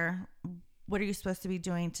here? What are you supposed to be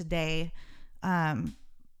doing today?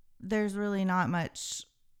 There's really not much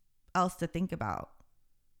else to think about.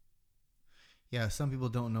 Yeah, some people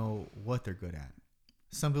don't know what they're good at.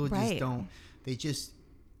 Some people just don't. They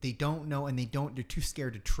don't know, and they're too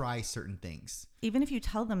scared to try certain things. Even if you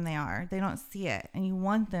tell them they don't see it, and you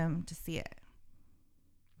want them to see it.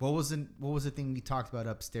 What was the thing we talked about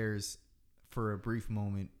upstairs for a brief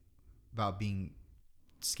moment about being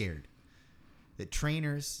scared? The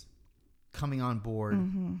trainers coming on board,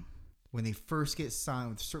 when they first get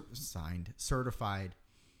certified,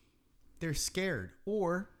 they're scared.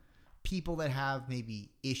 Or people that have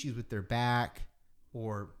maybe issues with their back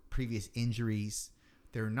or previous injuries,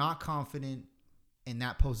 they're not confident, and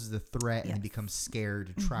that poses a threat, and they become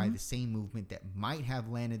scared to try the same movement that might have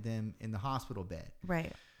landed them in the hospital bed.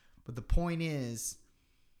 Right. But the point is,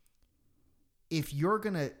 if you're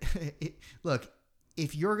going to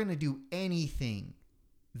if you're going to do anything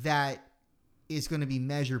that is going to be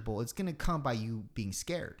measurable, it's going to come by you being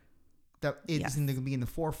scared. That it's going to be in the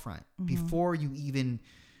forefront before it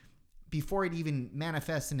even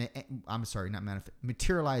manifests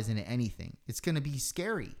materialize into anything. It's going to be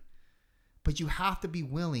scary, but you have to be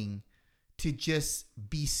willing to just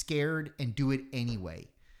be scared and do it anyway.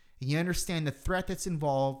 And you understand the threat that's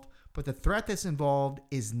involved, but the threat that's involved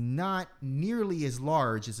is not nearly as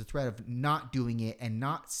large as the threat of not doing it and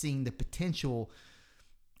not seeing the potential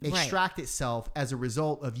extract itself as a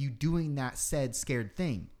result of you doing that said scared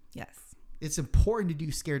thing. Yes. It's important to do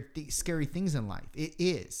scary things in life. It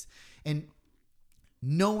is. And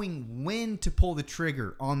knowing when to pull the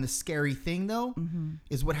trigger on the scary thing, though,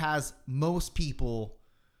 is what has most people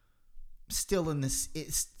still in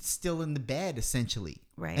the bed, essentially.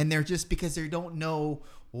 Right. And they're just, because they don't know,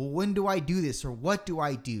 well, when do I do this, or what do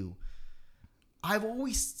I do? I've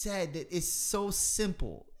always said that it's so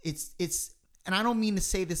simple. It's and I don't mean to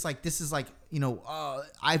say this like this is like, you know,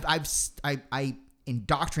 I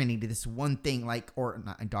indoctrinated this one thing, like, or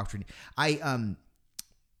not indoctrinated.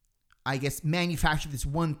 I guess manufactured this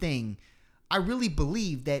one thing. I really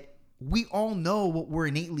believe that we all know what we're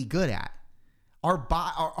innately good at.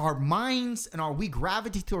 Our minds and we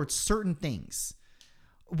gravitate towards certain things.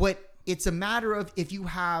 What it's a matter of if you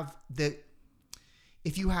have the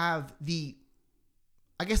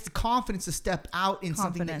I guess the confidence to step out in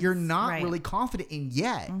something that you're not really confident in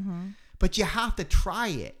yet. But you have to try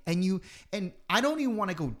it. And I don't even want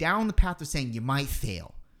to go down the path of saying you might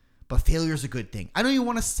fail, but failure is a good thing. I don't even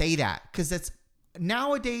want to say that, because that's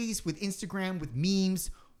nowadays with Instagram, with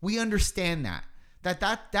memes, we understand that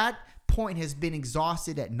point has been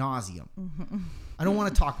exhausted ad nauseum. I don't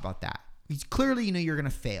want to talk about that. Because clearly, you know, you're going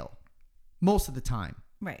to fail most of the time.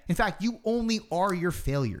 Right. In fact, you only are your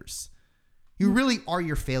failures. You really are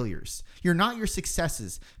your failures. You're not your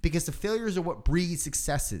successes, because the failures are what breed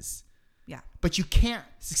successes. Yeah. But you can't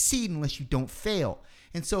succeed unless you don't fail.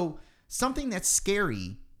 And so something that's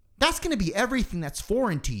scary, that's going to be everything that's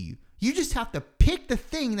foreign to you. You just have to pick the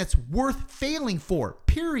thing that's worth failing for,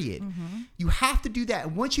 period. You have to do that.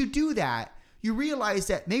 And once you do that, you realize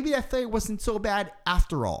that maybe that failure wasn't so bad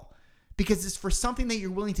after all, because it's for something that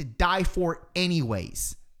you're willing to die for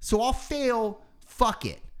anyways. So I'll fail. Fuck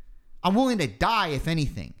it. I'm willing to die, if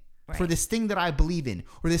anything, for this thing that I believe in,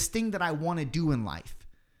 or this thing that I want to do in life.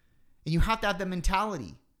 And you have to have that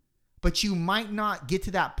mentality. But you might not get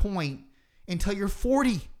to that point until you're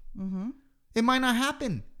 40. It might not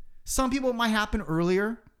happen. Some people, it might happen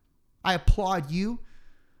earlier. I applaud you.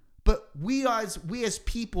 But we as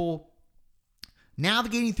people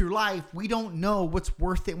navigating through life, we don't know what's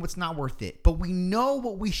worth it and what's not worth it. But we know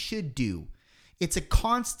what we should do. It's a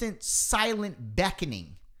constant silent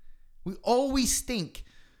beckoning. We always think,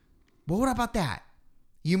 Well, what about that?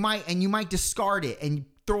 You might discard it and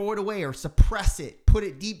throw it away or suppress it, put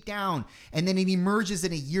it deep down, and then it emerges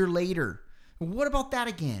in a year later. What about that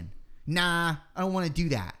again? Nah, I don't want to do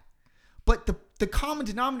that. But the common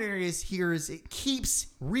denominator is it keeps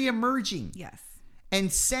reemerging. Yes.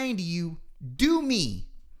 And saying to you, do me.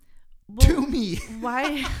 Well, do me.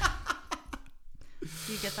 Why?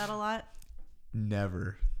 Do you get that a lot?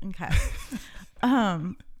 Never. Okay.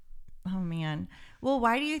 Oh man. Well,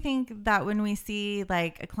 why do you think that when we see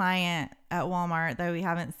like a client at Walmart that we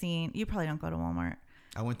haven't seen, you probably don't go to Walmart.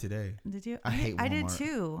 I went today. Did you? I hate Walmart. I did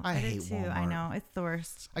too. I hate Walmart. I know. It's the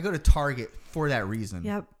worst. I go to Target for that reason.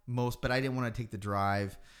 Yep. But I didn't want to take the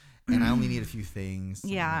drive, and I only need a few things.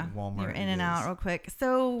 Yeah. Walmart. You're in and out real quick.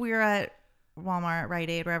 So we were at Walmart, Rite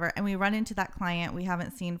Aid, wherever, and we run into that client we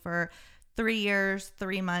haven't seen for 3 years,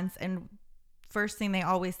 3 months, and first thing they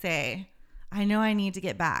always say, I know I need to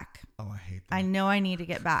get back. Oh, I hate that. I know I need to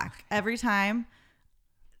get back. Every time,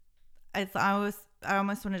 I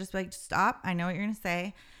almost want to just be like, stop. I know what you're going to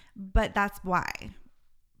say, but that's why.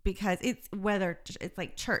 Because it's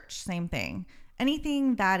like church, same thing.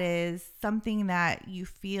 Anything that is something that you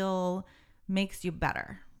feel makes you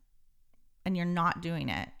better and you're not doing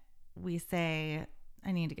it, we say,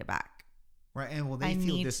 I need to get back. Right. And well, they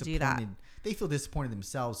feel disappointed. They feel disappointed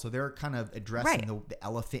themselves. So they're kind of addressing the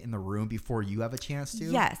elephant in the room before you have a chance to.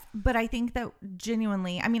 Yes. But I think that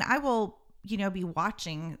genuinely, I mean, I will, be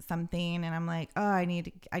watching something and I'm like, oh, I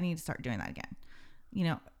need to start doing that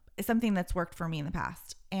again. It's something that's worked for me in the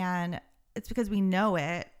past. And it's because we know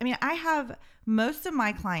it. I mean, I have most of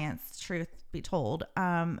my clients, truth be told,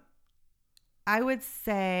 I would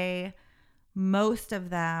say most of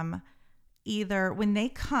them, either when they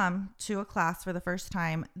come to a class for the first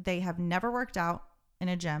time, they have never worked out in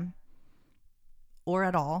a gym or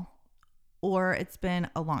at all, or it's been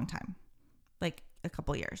a long time, like a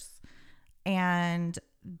couple years. And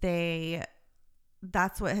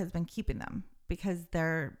that's what has been keeping them, because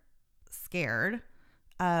they're scared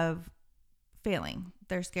of failing.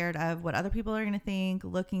 They're scared of what other people are going to think,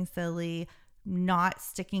 looking silly, not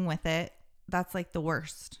sticking with it. That's like the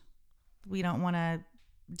worst. We don't want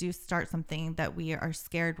to start something that we are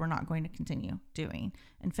scared we're not going to continue doing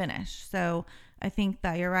and finish. So I think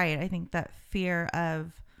that you're right. I think that fear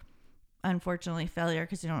of, unfortunately, failure,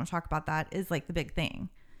 because you don't want to talk about that, is like the big thing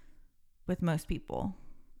with most people.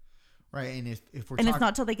 Right. And if we're it's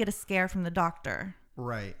not till they get a scare from the doctor.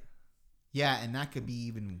 Right. Yeah, and that could be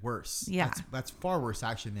even worse. Yeah. That's far worse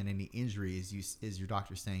actually than any injury. Is your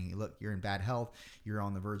doctor saying, look, you're in bad health, you're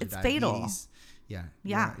on the verge of diabetes. Fatal. Yeah.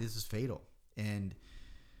 Yeah. This is fatal.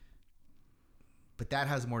 But that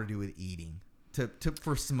has more to do with eating. For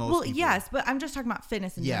most people. Yes, but I'm just talking about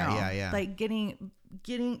fitness in general. Yeah. Like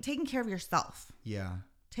taking care of yourself. Yeah.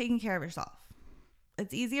 Taking care of yourself.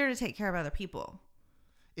 It's easier to take care of other people.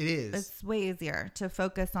 It is. It's way easier to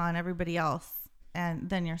focus on everybody else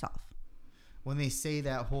than yourself. When they say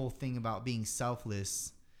that whole thing about being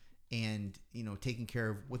selfless and, taking care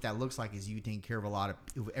of, what that looks like is you taking care of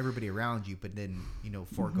everybody around you, but then,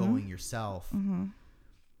 foregoing yourself. Mm-hmm.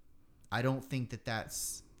 I don't think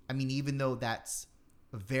that's, even though that's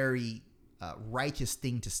a very righteous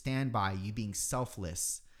thing to stand by, you being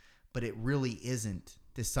selfless, but it really isn't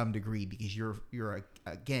to some degree, because you're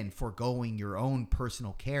again, foregoing your own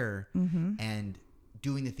personal care and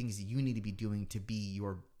doing the things that you need to be doing to be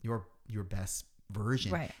your best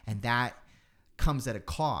version. Right. And that comes at a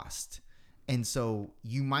cost. And so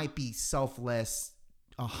you might be selfless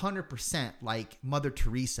 100% like Mother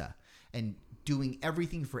Teresa and doing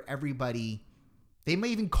everything for everybody. They may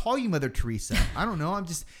even call you Mother Teresa. I don't know.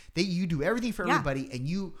 You do everything for everybody and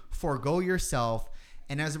you forego yourself.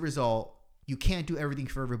 And as a result, you can't do everything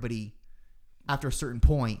for everybody after a certain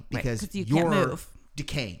point because you're can't move.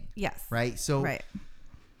 Decaying. Yes. Right. So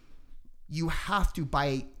you have to,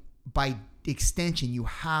 by extension, you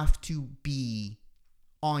have to be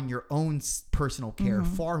on your own personal care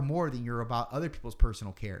far more than you're about other people's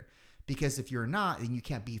personal care. Because if you're not, then you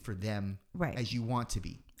can't be for them as you want to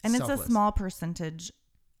be. And selfless. It's a small percentage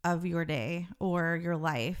of your day or your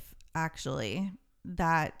life, actually,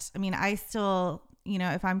 that, I still,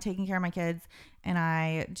 if I'm taking care of my kids and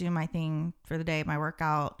I do my thing for the day, my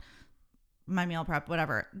workout, my meal prep,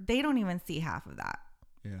 whatever, they don't even see half of that.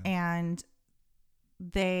 Yeah. And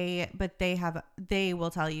they will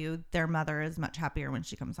tell you their mother is much happier when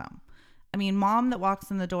she comes home. Mom that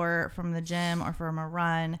walks in the door from the gym or from a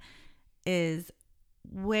run is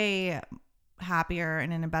way happier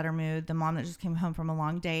and in a better mood than mom that just came home from a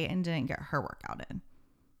long day and didn't get her workout in.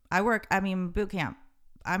 Boot camp.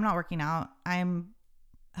 I'm not working out. I'm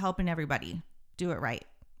helping everybody do it right.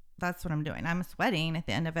 that's what I'm doing. I'm sweating at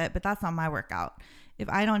the end of it, but that's not my workout. If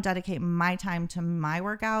I don't dedicate my time to my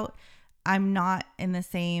workout, I'm not in the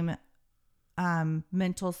same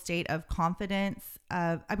mental state of confidence.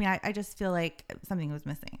 I just feel like something was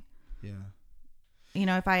missing. Yeah. You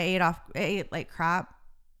know, if I ate like crap,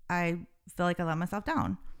 I feel like I let myself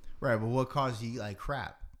down. Right. But what caused you like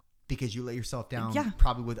crap? Because you let yourself down Yeah.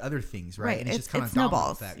 probably with other things, right? And it's just kind of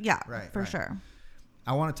domino effect. Yeah, right, for sure.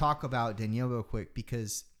 I want to talk about Danielle real quick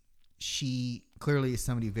because she clearly is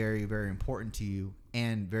somebody very, very important to you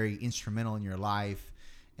and very instrumental in your life.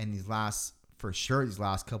 And these last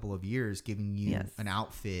couple of years, giving you an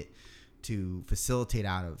outfit to facilitate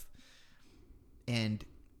out of. And,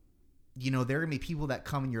 you know, there are going to be people that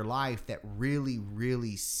come in your life that really,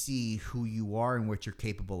 really see who you are and what you're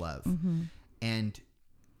capable of. Mm-hmm. And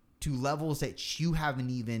to levels that you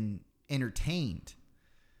haven't even entertained.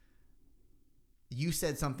 You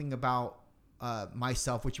said something about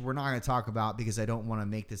myself, which we're not going to talk about because I don't want to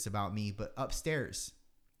make this about me, but upstairs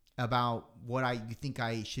about what you think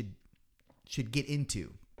I should get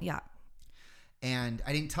into. Yeah. And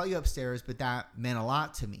I didn't tell you upstairs, but that meant a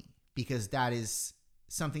lot to me because that is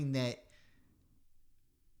something that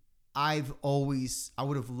I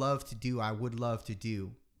would love to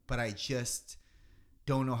do, but I just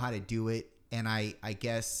don't know how to do it. And I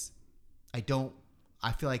guess I feel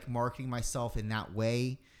like marketing myself in that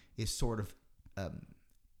way is sort of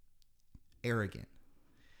arrogant.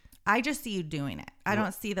 I just see you doing it. I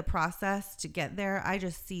don't see the process to get there. I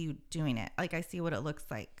just see you doing it. Like I see what it looks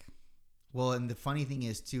like. Well, and the funny thing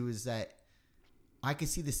is too, is that I could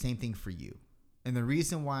see the same thing for you. And the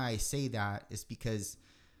reason why I say that is because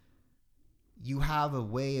you have a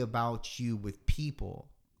way about you with people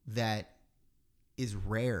that is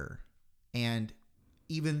rare. And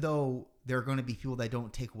even though there are going to be people that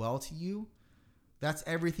don't take well to you, that's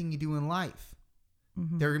everything you do in life.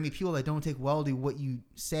 Mm-hmm. There are going to be people that don't take well to what you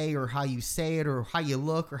say or how you say it or how you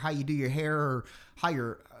look or how you do your hair or how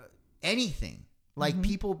you're anything. Like mm-hmm.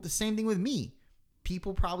 people, the same thing with me.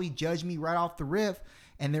 People probably judge me right off the rip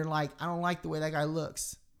and they're like, I don't like the way that guy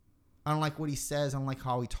looks. I don't like what he says. I don't like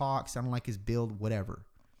how he talks. I don't like his build, whatever.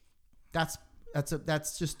 That's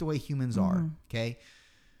just the way humans mm-hmm. are. Okay.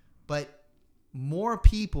 But more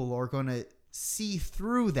people are going to see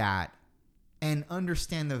through that and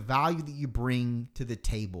understand the value that you bring to the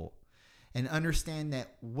table and understand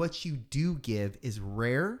that what you do give is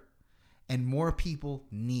rare and more people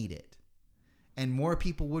need it and more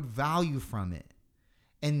people would value from it.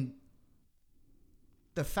 And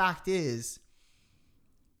the fact is,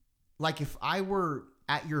 like if I were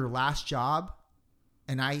at your last job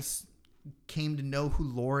and I came to know who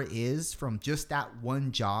Laura is from just that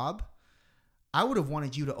one job, I would have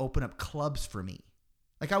wanted you to open up clubs for me.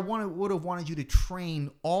 Like I would have wanted you to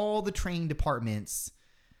train all the training departments.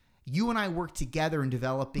 You and I work together in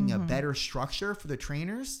developing mm-hmm. a better structure for the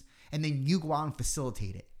trainers, and then you go out and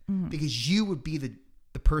facilitate it mm-hmm. because you would be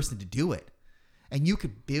the person to do it. And you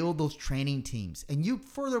could build those training teams. And you,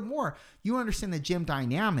 furthermore, you understand the gym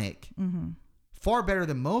dynamic mm-hmm. far better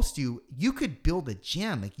than most do. You could build a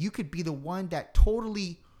gym. Like you could be the one that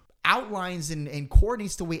totally outlines and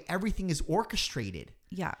coordinates the way everything is orchestrated.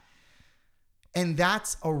 Yeah. And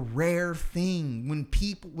that's a rare thing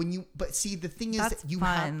but see, the thing is that's that you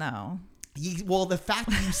fun, though. Well, the fact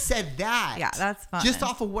that you said that, yeah, that's fun. Just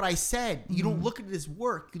off of what I said, mm-hmm. you don't look at it as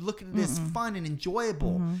work. You look at it as fun and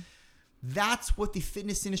enjoyable. Mm-hmm. That's what the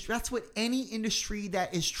fitness industry, that's what any industry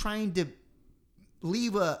that is trying to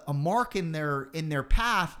leave a mark in their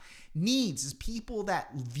path needs, is people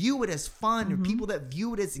that view it as fun mm-hmm. or people that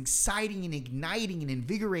view it as exciting and igniting and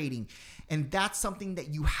invigorating. And that's something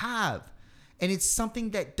that you have. And it's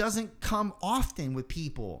something that doesn't come often with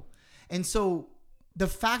people. And so the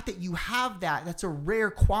fact that you have that's a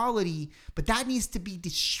rare quality, but that needs to be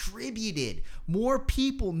distributed. More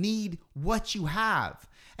people need what you have.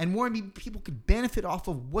 And more people could benefit off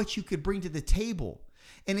of what you could bring to the table.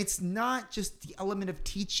 And it's not just the element of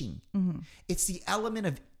teaching. Mm-hmm. It's the element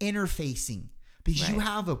of interfacing. Because you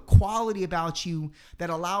have a quality about you that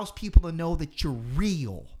allows people to know that you're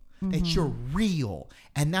real. Mm-hmm. That you're real.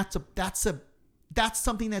 And that's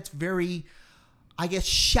something that's very, I guess,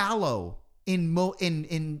 shallow in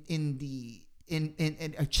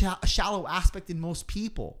a shallow aspect in most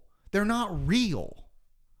people. They're not real.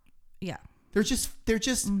 Yeah. They're just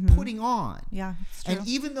mm-hmm. putting on. Yeah, it's true. And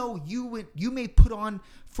even though you may put on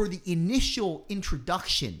for the initial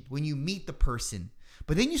introduction when you meet the person,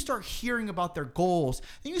 but then you start hearing about their goals,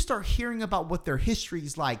 then you start hearing about what their history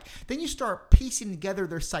is like, then you start piecing together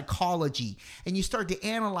their psychology, and you start to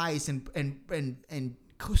analyze and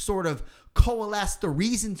sort of coalesce the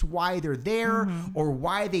reasons why they're there or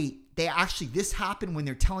why they actually this happened when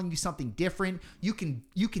they're telling you something different. You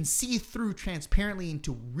can see through transparently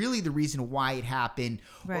into really the reason why it happened.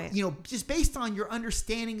 Right. Or, you know, just based on your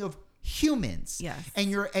understanding of humans. Yes. And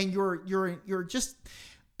you're just,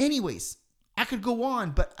 anyways, I could go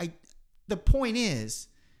on, but the point is,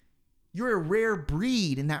 you're a rare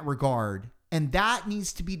breed in that regard, and that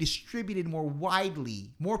needs to be distributed more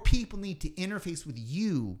widely. More people need to interface with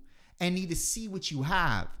you and need to see what you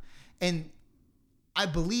have. And I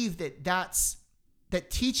believe that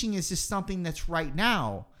teaching is just something that's right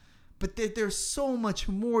now, but there's so much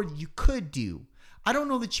more you could do. I don't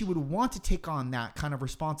know that you would want to take on that kind of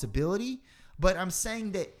responsibility, but I'm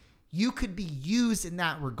saying that you could be used in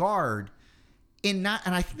that regard. And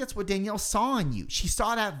I think that's what Danielle saw in you. She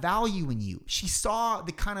saw that value in you. She saw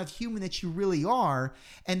the kind of human that you really are,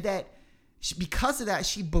 and that because of that,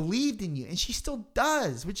 she believed in you, and she still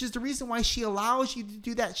does, which is the reason why she allows you to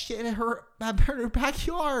do that shit in her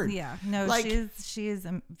backyard. Yeah, no, like, she is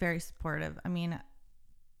very supportive. I mean,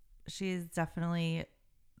 she's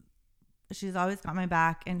always got my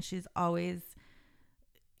back, and she's always,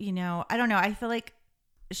 you know, I don't know. I feel like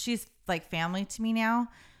she's like family to me now,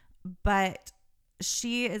 but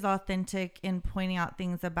she is authentic in pointing out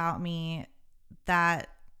things about me that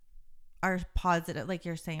are positive, like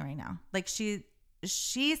you're saying right now. Like she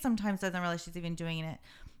sometimes doesn't realize she's even doing it,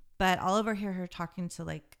 but I'll overhear her talking to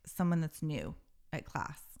like someone that's new at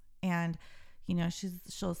class, and you know,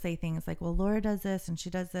 she'll say things like, well, Laura does this and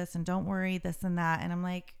she does this, and don't worry, this and that. And I'm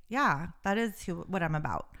like, yeah, that is what I'm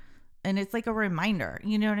about. And it's like a reminder,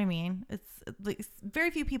 you know what I mean? It's like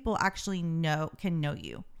very few people actually can know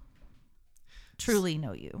you. Truly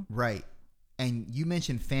know you. Right. And you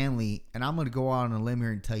mentioned family, and I'm going to go out on a limb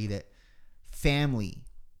here and tell you that family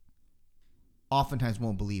oftentimes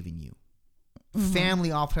won't believe in you.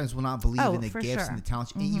 Family oftentimes will not believe in the gifts and the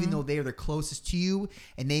talents, even though they are the closest to you,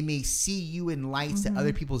 and they may see you in lights that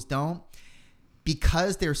other people's don't,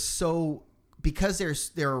 because they're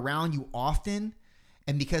around you often,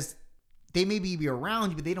 and because they may be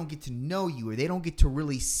around you, but they don't get to know you, or they don't get to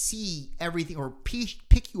really see everything or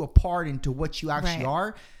pick you apart into what you actually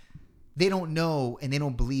are. They don't know, and they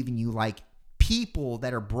don't believe in you like people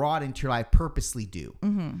that are brought into your life purposely do.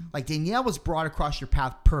 Like Danielle was brought across your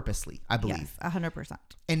path purposely, I believe. Yes, 100%.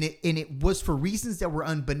 And it was for reasons that were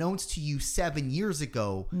unbeknownst to you 7 years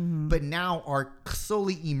ago, but now are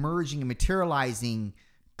slowly emerging and materializing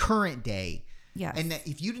current day. Yes. And that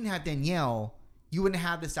if you didn't have Danielle, you wouldn't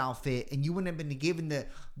have this outfit, and you wouldn't have been given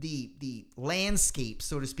the landscape,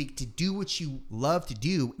 so to speak, to do what you love to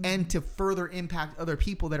do and to further impact other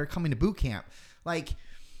people that are coming to boot camp. Like,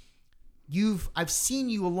 I've seen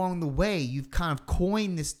you along the way. You've kind of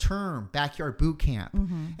coined this term, backyard boot camp.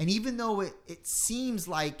 And even though it seems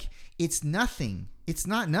like it's nothing, it's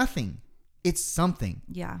not nothing. It's something.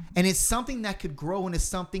 Yeah. And it's something that could grow into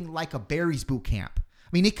something like a Barry's boot camp. I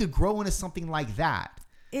mean, it could grow into something like that.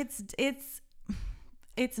 It's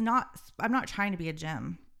not, I'm not trying to be a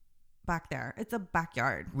gym back there. It's a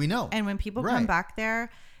backyard. We know. And when people come back there,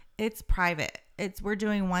 it's private. We're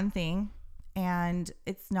doing one thing, and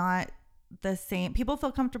it's not the same. People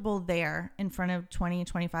feel comfortable there in front of 20,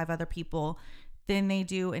 25 other people than they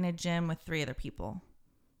do in a gym with 3 other people.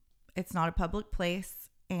 It's not a public place,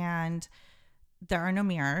 and there are no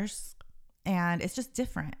mirrors, and it's just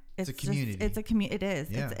different. It's a community. It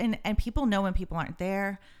is. Yeah. And people know when people aren't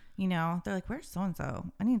there. You know, they're like, where's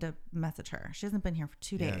so-and-so? I need to message her. She hasn't been here for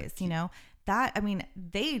 2 days. You know, that, I mean,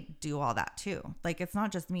 they do all that too. Like, it's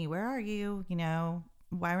not just me. Where are you? You know,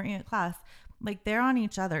 why weren't you at class? Like, they're on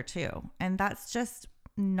each other too. And that's just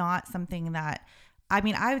not something that, I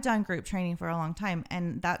mean, I've done group training for a long time,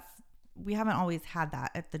 and we haven't always had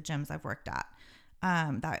that at the gyms I've worked at.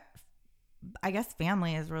 That, I guess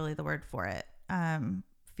family is really the word for it.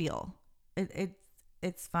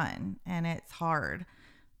 It's fun and it's hard,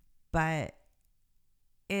 but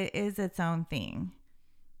it is its own thing.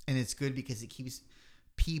 And it's good because it keeps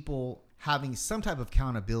people having some type of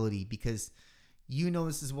accountability, because you know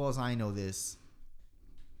this as well as I know this.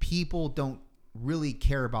 People don't really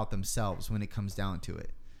care about themselves when it comes down to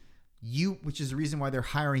it. Which is the reason why they're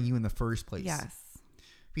hiring you in the first place. Yes.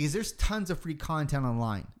 Because there's tons of free content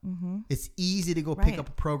online. It's easy to go pick up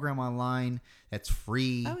a program online that's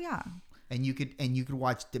free. Oh yeah. And you could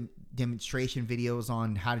watch demonstration videos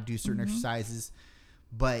on how to do certain exercises,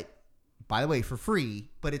 but by the way, for free.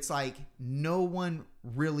 But it's like no one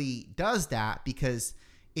really does that because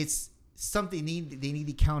it's something they need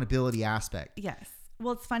the accountability aspect. Yes.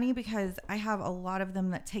 Well, it's funny because I have a lot of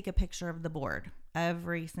them that take a picture of the board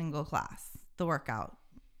every single class, the workout,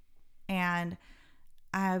 and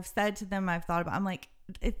I've said to them, I've thought about, I'm like,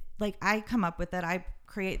 it's like I come up with it. I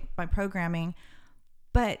create my programming,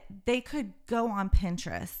 but they could go on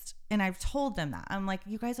Pinterest. And I've told them that. I'm like,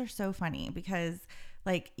 you guys are so funny because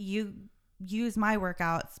like you use my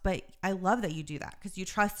workouts, but I love that you do that because you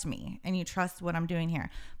trust me and you trust what I'm doing here.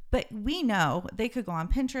 But we know they could go on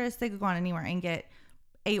Pinterest, they could go on anywhere and get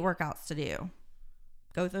 8 workouts to do.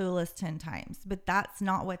 Go through the list 10 times. But that's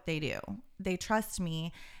not what they do. They trust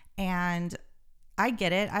me, and I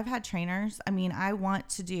get it. I've had trainers. I mean, I want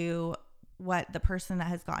to do what the person that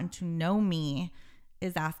has gotten to know me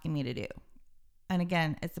is asking me to do. And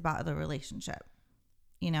again, it's about the relationship,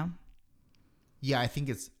 you know? Yeah, I think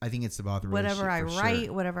it's about the relationship. Whatever I write,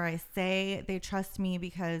 sure. whatever I say, they trust me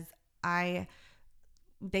because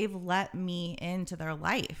they've let me into their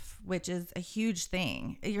life, which is a huge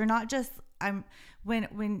thing. You're not just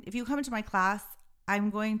if you come into my class, I'm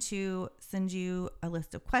going to send you a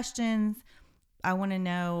list of questions. I want to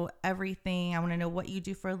know everything. I want to know what you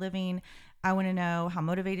do for a living. I want to know how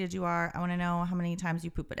motivated you are. I want to know how many times you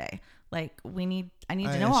poop a day. Like I need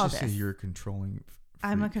to know all this. You're controlling. Freak.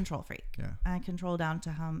 I'm a control freak. Yeah. I control down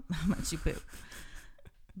to how much you poop.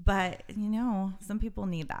 But, some people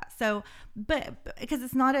need that. So, but because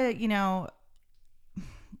it's not a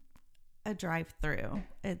drive-through.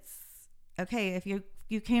 It's okay. If you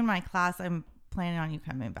came to my class, I'm planning on you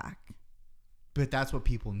coming back. But that's what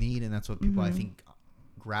people need. And that's what people, I think,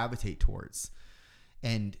 gravitate towards.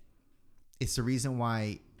 And it's the reason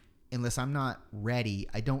why, unless I'm not ready,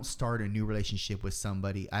 I don't start a new relationship with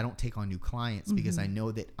somebody. I don't take on new clients because I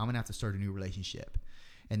know that I'm going to have to start a new relationship.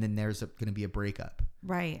 And then there's going to be a breakup.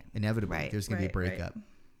 Right. Inevitably, right. There's going to be a breakup. Right.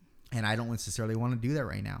 And I don't necessarily want to do that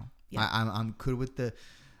right now. Yeah. I'm good with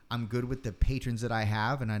the patrons that I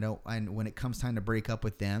have, and when it comes time to break up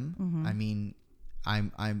with them, I mean,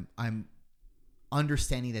 I'm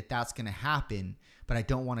understanding that that's going to happen, but I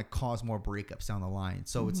don't want to cause more breakups down the line.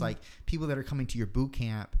 So it's like people that are coming to your boot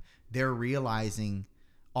camp, they're realizing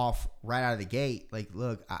off right out of the gate, like,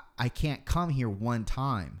 look, I can't come here one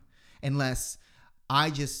time unless I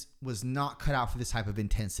just was not cut out for this type of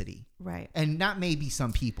intensity. Right. And that may be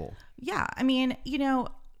some people. Yeah. I mean,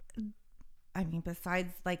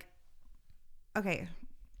 besides like, okay,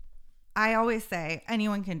 I always say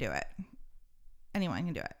anyone can do it. Anyone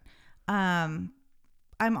can do it.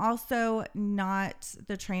 I'm also not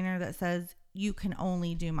the trainer that says you can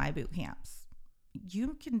only do my boot camps.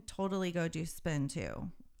 You can totally go do spin too.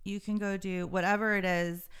 You can go do whatever it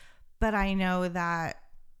is. But I know that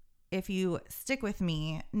if you stick with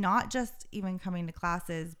me, not just even coming to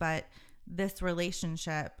classes, but this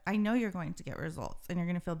relationship, I know you're going to get results and you're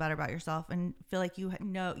going to feel better about yourself and feel like you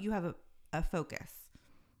have a focus,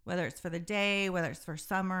 whether it's for the day, whether it's for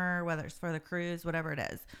summer, whether it's for the cruise, whatever it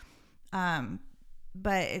is.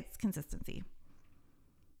 But it's consistency.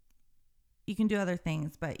 You can do other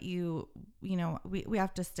things, but we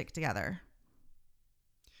have to stick together.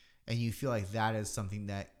 And you feel like that is something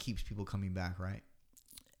that keeps people coming back, right?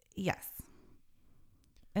 Yes.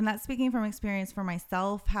 And that's speaking from experience for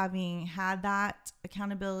myself, having had that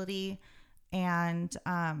accountability and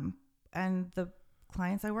the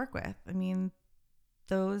clients I work with. I mean,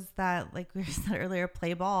 those that, like we said earlier,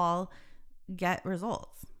 play ball, get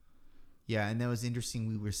results. Yeah. And that was interesting.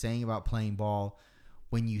 We were saying about playing ball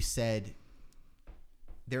when you said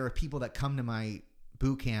there are people that come to my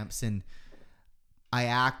boot camps and I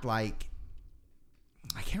act like,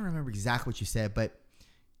 I can't remember exactly what you said, but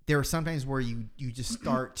there are sometimes where you just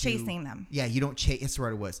start chasing them. Yeah, you don't chase. That's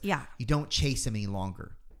what it was. Yeah. You don't chase them any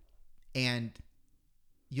longer. And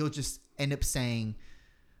you'll just end up saying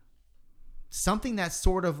something that's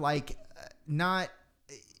sort of like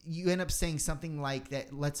you end up saying something like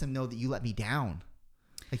that lets them know that you let me down.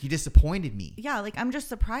 Like you disappointed me. Yeah, like I'm just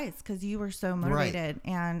surprised because you were so motivated.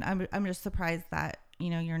 Right. And I'm just surprised that,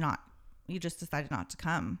 you just decided not to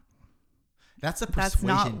come. That's a persuasion.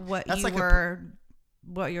 That's not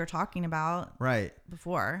what you were talking about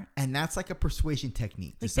before. And that's like a persuasion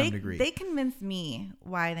technique to some degree. They convince me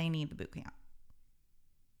why they need the boot camp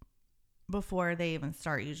before they even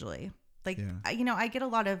start usually. Like, yeah. I get a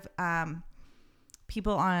lot of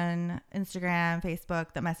people on Instagram,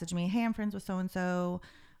 Facebook that message me, hey, I'm friends with so-and-so.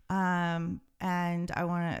 And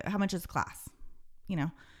how much is the class?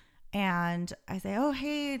 And I say, oh,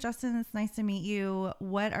 hey, Justin, it's nice to meet you.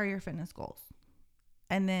 What are your fitness goals?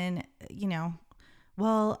 And then,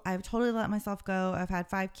 well, I've totally let myself go. I've had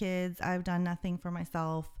 5 kids. I've done nothing for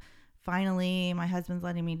myself. Finally, my husband's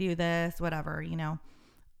letting me do this, whatever,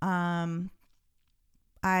 I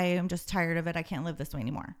am just tired of it. I can't live this way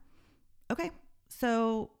anymore. Okay.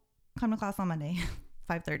 So come to class on Monday,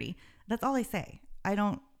 5:30. That's all I say. I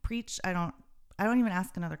don't preach. I I don't even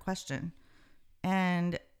ask another question.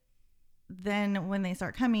 And then when they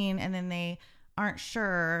start coming and then they aren't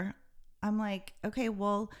sure, I'm like, okay,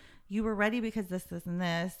 well, you were ready because this,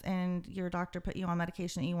 and your doctor put you on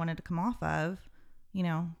medication that you wanted to come off of. You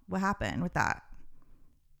know, what happened with that?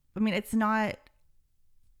 I mean, it's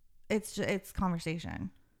conversation.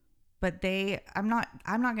 But I'm not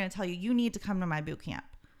going to tell you, you need to come to my boot camp.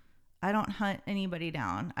 I don't hunt anybody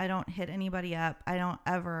down. I don't hit anybody up. I don't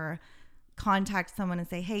ever contact someone and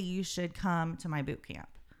say, hey, you should come to my boot camp.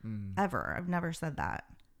 Ever. I've never said that.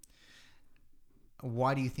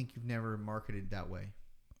 Why do you think you've never marketed that way?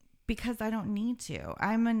 Because I don't need to.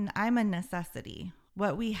 I'm a necessity.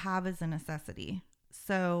 What we have is a necessity.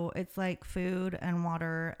 So it's like food and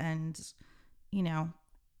water and, you know,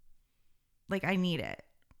 like I need it.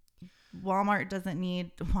 Walmart doesn't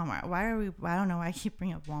need Walmart. I don't know why I keep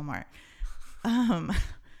bringing up Walmart.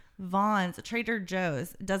 Vaughn's, Trader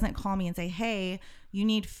Joe's doesn't call me and say, hey, you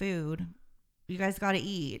need food. You guys got to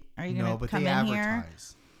eat. Are you going to come in here?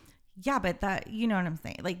 Yeah, but that, you know what I'm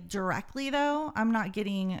saying? Like directly though, I'm not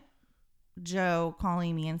getting Joe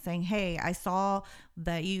calling me and saying, hey, I saw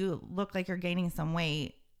that you look like you're gaining some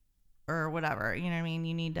weight or whatever. You know what I mean?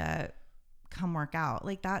 You need to come work out.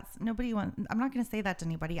 Like I'm not going to say that to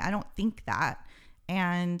anybody. I don't think that.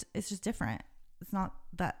 And it's just different. It's not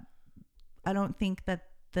that. I don't think that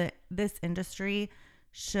this industry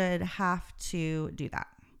should have to do that.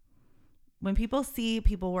 When people see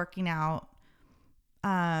people working out,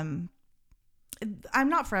 I'm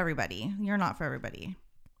not for everybody. You're not for everybody,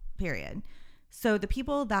 period. So the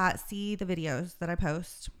people that see the videos that I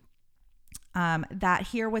post, that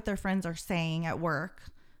hear what their friends are saying at work,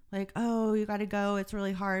 like, oh, you got to go. It's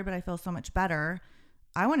really hard, but I feel so much better.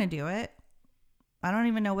 I want to do it. I don't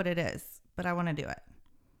even know what it is, but I want to do it.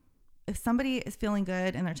 If somebody is feeling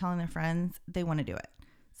good and they're telling their friends, they want to do it.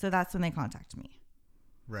 So that's when they contact me.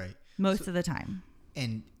 Right. Most of the time.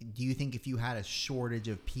 And do you think if you had a shortage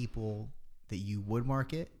of people that you would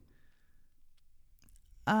market?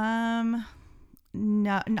 No,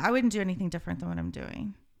 I wouldn't do anything different than what I'm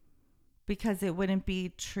doing because it wouldn't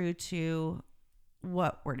be true to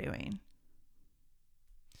what we're doing.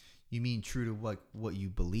 You mean true to what you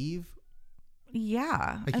believe?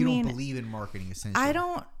 Yeah. Like you don't believe in marketing, essentially. I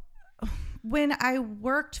don't. When I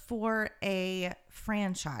worked for a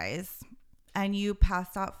franchise and you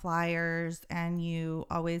passed out flyers and you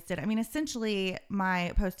always did, I mean, essentially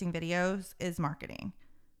my posting videos is marketing.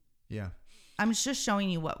 Yeah. I'm just showing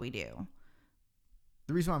you what we do.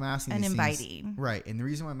 The reason why I'm asking and these inviting. things, right? And the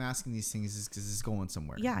reason why I'm asking these things is because it's going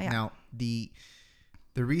somewhere. Yeah. Now, the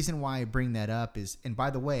reason why I bring that up is, and by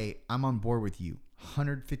the way, I'm on board with you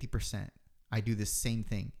 150%. I do the same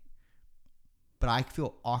thing, but I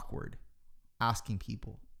feel awkward asking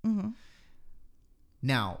people. Mm-hmm.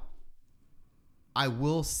 Now, I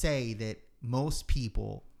will say that most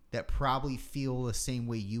people that probably feel the same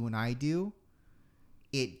way you and I do,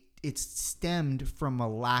 it's stemmed from a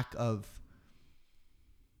lack of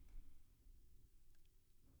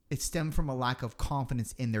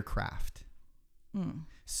confidence in their craft.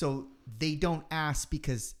 So they don't ask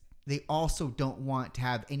because they also don't want to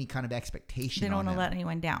have any kind of expectation. They don't want to let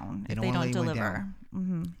anyone down if they don't deliver.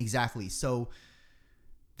 Mm-hmm. Exactly. So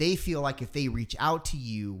they feel like if they reach out to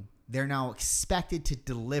you, they're now expected to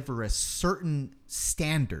deliver a certain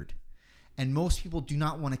standard. And most people do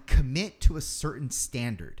not want to commit to a certain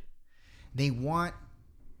standard. They want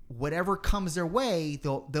whatever comes their way,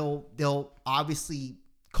 they'll obviously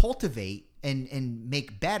cultivate and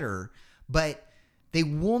make better, but they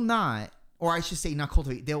will not, or I should say not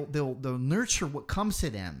cultivate, they'll nurture what comes to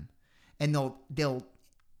them, and they'll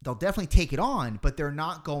definitely take it on, but they're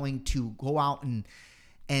not going to go out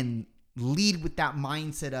and lead with that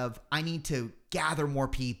mindset of I need to gather more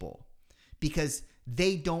people, because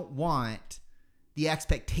they don't want the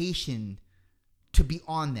expectation to be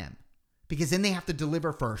on them, because then they have to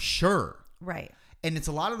deliver for sure. Right. And it's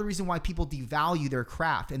a lot of the reason why people devalue their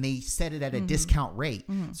craft and they set it at a discount rate.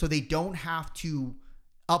 So they don't have to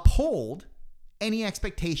uphold any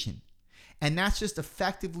expectation. And that's just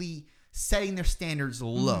effectively setting their standards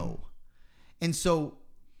low. And so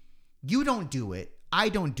you don't do it. I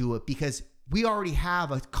don't do it because we already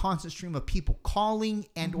have a constant stream of people calling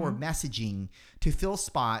and or messaging to fill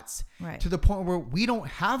spots, to the point where we don't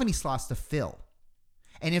have any slots to fill.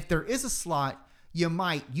 And if there is a slot,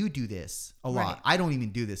 you do this a lot. I don't even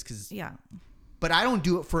do this but I don't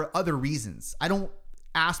do it for other reasons. I don't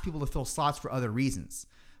ask people to fill slots for other reasons,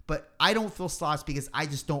 but I don't fill slots because I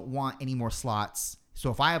just don't want any more slots.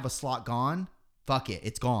 So if I have a slot gone, fuck it,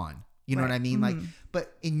 it's gone. You know Right. what I mean? Like,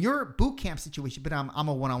 but in your boot camp situation, but I'm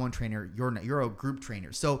a one-on-one trainer. You're a group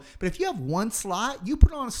trainer. So, but if you have one slot, you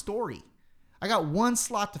put on a story. I got one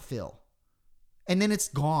slot to fill, and then it's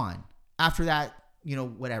gone. After that,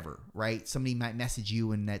 whatever, right? Somebody might message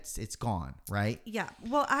you, and it's gone, right? Yeah.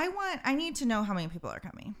 Well, I need to know how many people are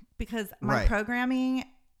coming, because my Right. programming,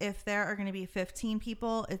 if there are going to be 15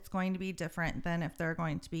 people, it's going to be different than if there are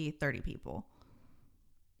going to be 30 people,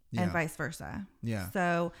 Yeah. and vice versa. Yeah.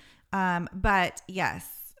 So, but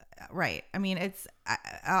yes, right. I mean, it's,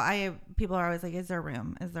 people are always like, is there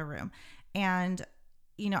room? Is there room? And,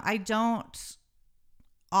 I don't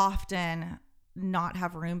often not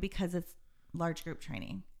have room because it's large group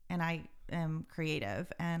training and I am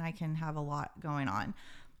creative and I can have a lot going on.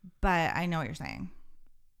 But I know what you're saying.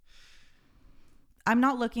 I'm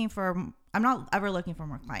not ever looking for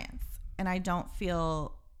more clients, and I don't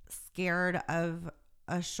feel scared of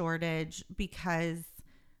a shortage because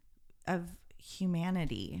of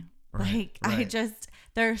humanity. Right, Like, right.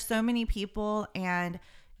 there are so many people, and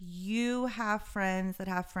you have friends that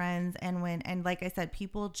have friends, and like I said,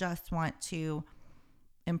 people just want to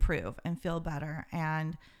improve and feel better.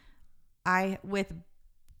 And with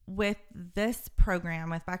this program,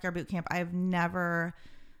 with Backyard Bootcamp, I've never,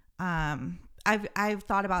 I've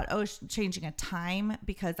thought about changing a time,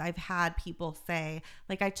 because I've had people say,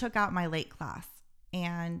 like, I took out my late class,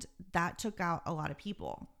 and that took out a lot of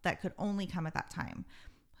people that could only come at that time.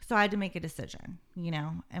 So I had to make a decision,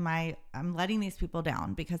 I'm letting these people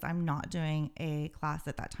down because I'm not doing a class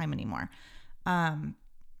at that time anymore. And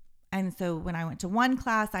so when I went to one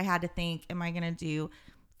class, I had to think, am I going to do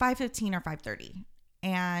 5:15 or 5:30?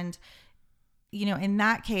 And, in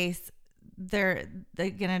that case, there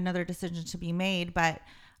again, another decision to be made, but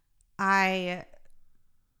I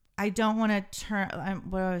don't want to turn,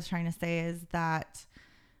 what I was trying to say is that,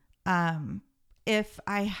 if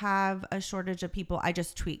I have a shortage of people, I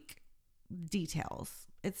just tweak details.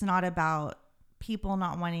 It's not about people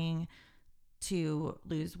not wanting to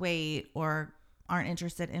lose weight or aren't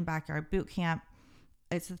interested in Backyard Bootcamp.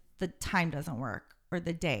 It's the time doesn't work, or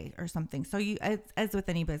the day, or something. So as with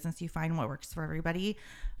any business, you find what works for everybody,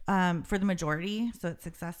 for the majority, so it's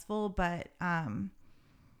successful. But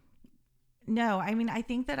no, I mean, I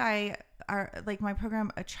think that my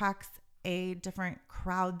program attracts a different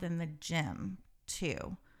crowd than the gym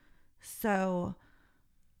too. So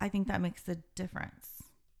I think that makes a difference.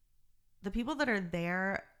 The people that are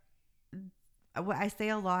there, what I say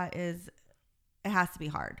a lot is, it has to be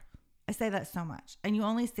hard. I say that so much. And you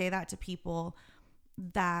only say that to people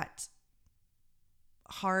that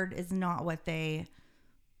hard is not what they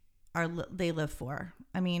live for.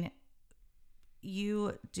 I mean,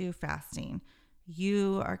 you do fasting.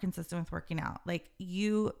 You are consistent with working out. Like,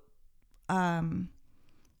 you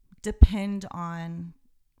depend on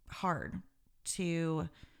hard to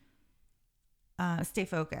stay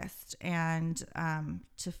focused and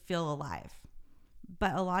to feel alive.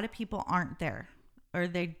 But a lot of people aren't there, or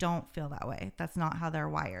they don't feel that way. That's not how they're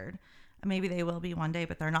wired. Maybe they will be one day,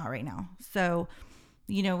 but they're not right now. So,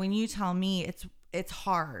 when you tell me it's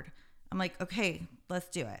hard, I'm like, okay, let's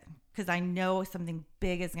do it. Because I know something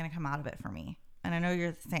big is going to come out of it for me. And I know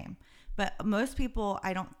you're the same. But most people,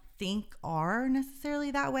 I don't think, are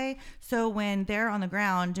necessarily that way. So when they're on the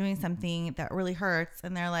ground doing something that really hurts,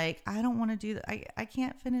 and they're like, I don't want to do that. I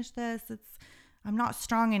can't finish this. I'm not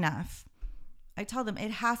strong enough. I tell them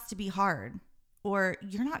it has to be hard, or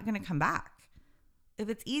you're not going to come back. If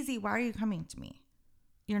it's easy, why are you coming to me?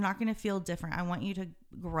 You're not going to feel different. I want you to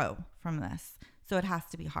grow from this. So it has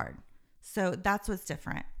to be hard. So that's what's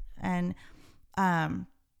different. And I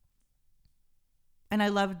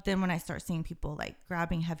love then when I start seeing people like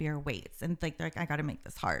grabbing heavier weights, and like, they're like, I got to make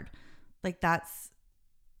this hard. Like, that's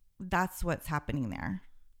what's happening there,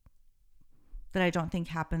 that I don't think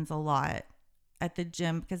happens a lot at the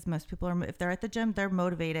gym, because most people if they're at the gym, they're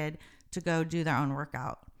motivated to go do their own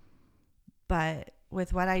workout. But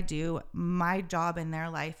with what I do, my job in their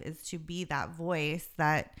life is to be that voice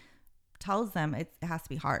that tells them it has to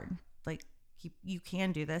be hard. Like, you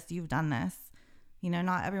can do this. You've done this.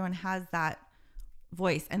 Not everyone has that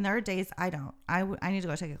voice. And there are days I don't. I need to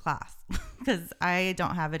go take a class because I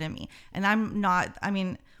don't have it in me. And I'm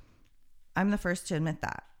the first to admit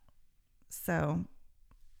that. So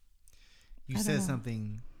You said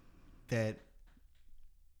something that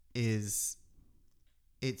it's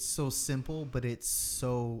so simple, but it's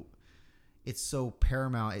so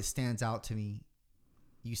paramount. It stands out to me.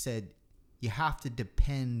 You said you have to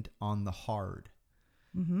depend on the hard.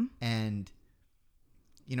 Mm-hmm. And,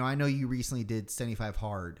 I know you recently did 75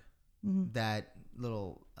 hard, that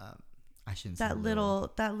little I shouldn't say that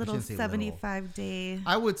little say 75 day.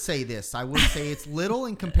 I would say this. I would say it's little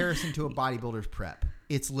in comparison to a bodybuilder's prep.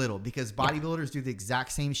 It's little because bodybuilders do the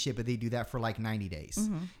exact same shit, but they do that for like 90 days,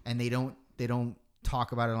 and they don't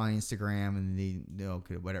talk about it on Instagram, and they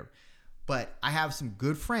okay, whatever. But I have some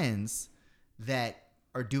good friends that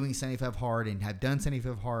are doing 75 hard and have done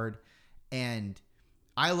 75 hard, and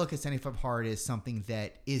I look at 75 hard as something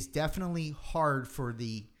that is definitely hard for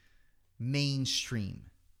the mainstream.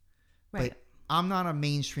 Right. But I'm not a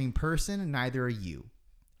mainstream person, and neither are you.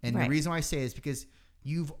 And the reason why I say it is because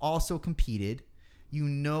you've also competed. You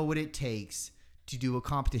know what it takes to do a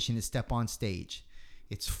competition, to step on stage.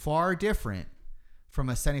 It's far different from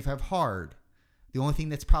a 75 hard. The only thing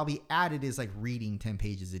that's probably added is like reading 10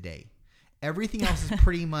 pages a day. Everything else is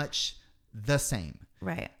pretty much the same.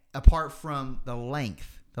 Right. Apart from the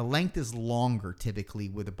length. The length is longer typically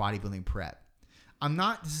with a bodybuilding prep.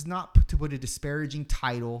 This is not to put a disparaging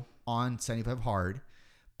title on 75 hard,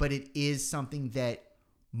 but it is something that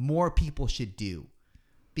more people should do,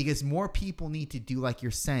 because more people need to do, like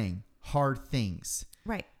you're saying, hard things.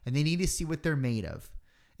 Right. And they need to see what they're made of.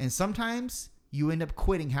 And sometimes you end up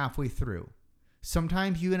quitting halfway through.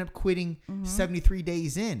 Sometimes you end up quitting 73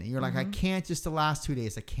 days in, and you're like, I can't just the last 2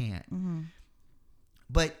 days. I can't.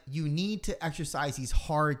 But you need to exercise these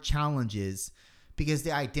hard challenges because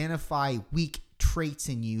they identify weak traits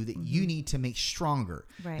in you that you need to make stronger.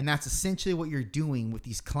 Right. And that's essentially what you're doing with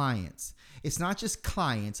these clients. It's not just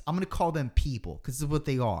clients. I'm going to call them people because this is what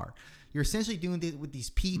they are. You're essentially doing it with these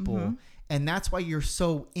people, and that's why you're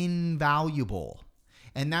so invaluable.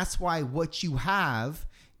 And that's why what you have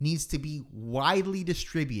needs to be widely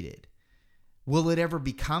distributed. Will it ever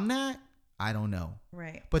become that? I don't know.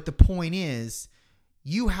 Right. But the point is,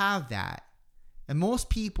 you have that. And most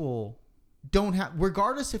people don't have,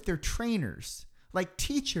 regardless if they're trainers, like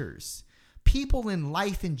teachers, people in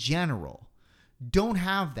life in general, don't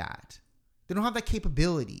have that. They don't have that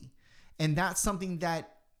capability. And that's something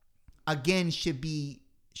that, again, should be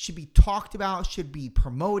talked about, should be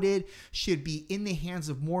promoted, should be in the hands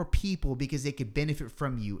of more people because they could benefit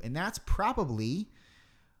from you. And that's probably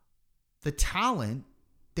the talent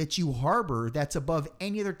that you harbor that's above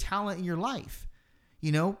any other talent in your life.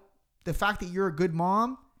 You know, the fact that you're a good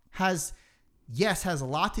mom has a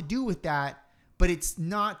lot to do with that, but it's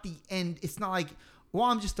not the end. It's not like, well,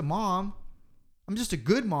 I'm just a mom. I'm just a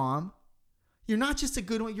good mom. You're not just a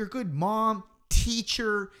good one. You're a good mom,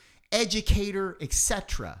 teacher, educator,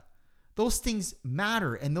 etc. Those things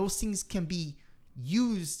matter, and those things can be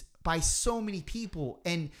used by so many people,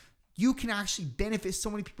 and you can actually benefit so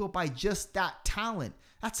many people by just that talent.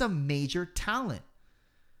 That's a major talent.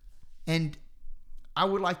 And I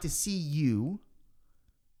would like to see you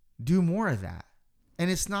do more of that. And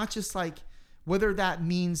it's not just like, whether that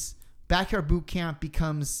means Backyard Bootcamp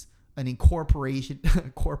becomes an incorporated,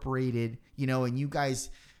 and you guys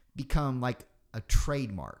become like a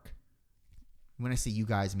trademark. When I say you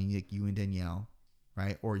guys, I mean like you and Danielle,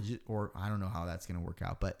 right? Or I don't know how that's going to work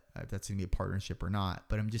out, but if that's going to be a partnership or not.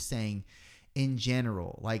 But I'm just saying, in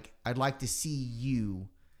general, like, I'd like to see you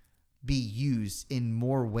be used in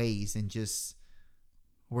more ways than just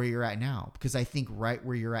where you're at now, because I think right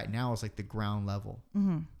where you're at now is like the ground level.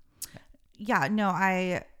 Yeah, no,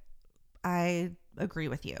 I agree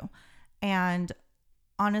with you. And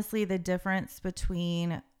honestly, the difference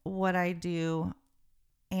between what I do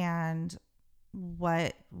and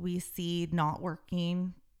what we see not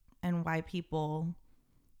working and why people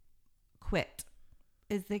quit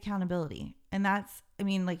is the accountability. And that's, I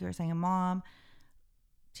mean, like you were saying, a mom,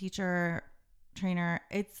 teacher, trainer,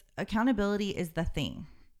 it's accountability is the thing.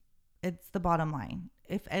 It's the bottom line.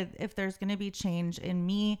 If there's going to be change in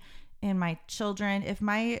me, in my children, if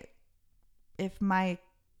my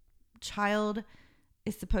child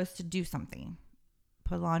is supposed to do something,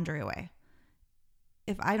 put laundry away.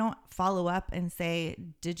 If I don't follow up and say,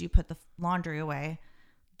 did you put the laundry away?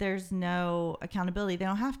 There's no accountability. They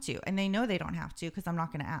don't have to. And they know they don't have to because I'm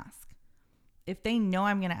not going to ask. If they know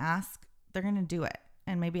I'm going to ask, they're going to do it.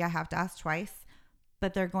 And maybe I have to ask twice,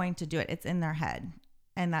 but they're going to do it. It's in their head.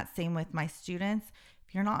 And that's same with my students.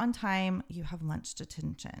 If you're not on time, you have lunch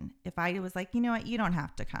detention. If I was like, you know what, you don't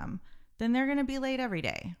have to come, then they're going to be late every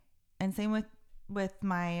day. And same with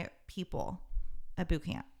my people at boot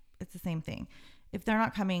camp. It's the same thing. If they're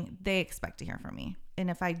not coming, they expect to hear from me. And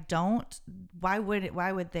if I don't, why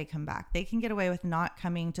would they come back? They can get away with not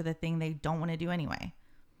coming to the thing they don't want to do anyway,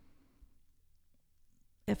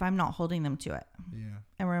 if I'm not holding them to it. Yeah.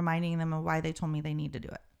 And reminding them of why they told me they need to do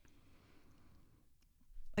it.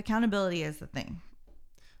 Accountability is the thing.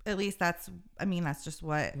 At least that's just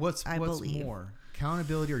what I believe. What's more?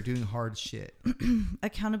 Accountability or doing hard shit?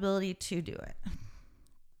 Accountability to do it.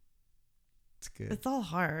 It's good. It's all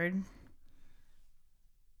hard.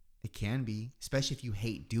 It can be, especially if you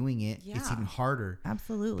hate doing it. Yeah. It's even harder.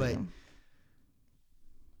 Absolutely. But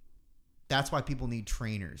that's why people need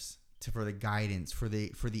trainers for the guidance, for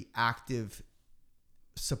the active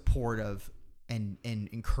support of and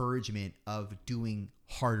encouragement of doing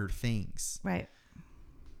harder things. Right.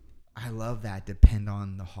 I love that. Depend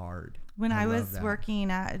on the hard. When I was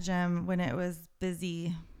working at a gym, when it was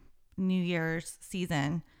busy New Year's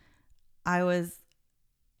season, it was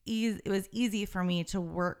easy for me to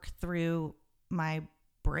work through my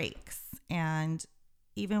breaks. And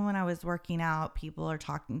even when I was working out, people are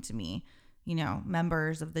talking to me,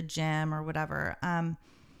 members of the gym or whatever. And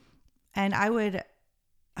I would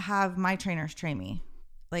have my trainers train me.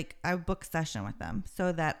 Like, I would book a session with them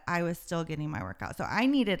so that I was still getting my workout. So I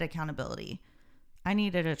needed accountability. I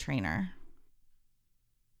needed a trainer.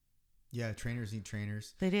 Yeah, trainers need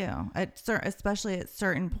trainers. They do. Especially at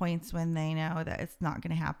certain points when they know that it's not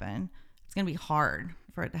going to happen. It's going to be hard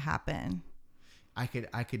for it to happen. I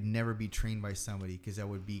could never be trained by somebody because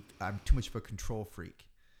I'm too much of a control freak.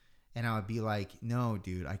 And I would be like, no,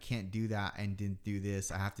 dude, I can't do that and didn't do this.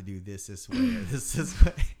 I have to do this way or this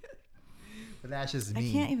way. But that's just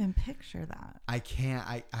me. I can't even picture that. I can't.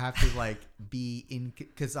 I have to be in,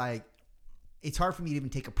 because it's hard for me to even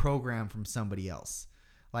take a program from somebody else.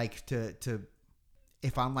 Like to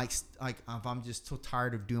if I'm if I'm just so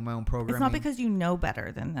tired of doing my own programming. It's not because you know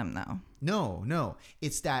better than them though. No.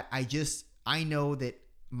 It's that I know that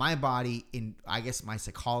my body, in I guess my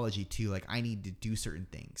psychology too, I need to do certain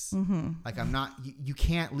things. Mm-hmm. Like I'm not, you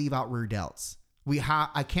can't leave out rear delts.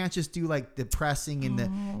 I can't just do the pressing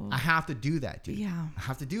and I have to do that, dude. Yeah. I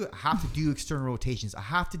have to do it. I have to do external rotations. I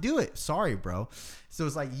have to do it. Sorry, bro. So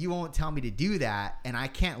it's you won't tell me to do that. And I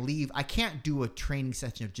can't do a training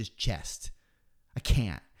session of just chest. I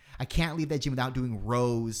can't leave that gym without doing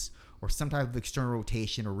rows or some type of external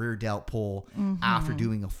rotation or rear delt pull after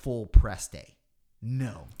doing a full press day.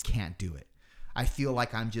 No, can't do it. I feel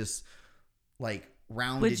like I'm just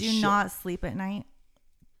rounded. Would you not sleep at night?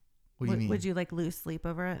 What do you mean? Would you lose sleep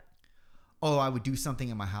over it? Oh, I would do something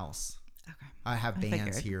in my house. Okay. I have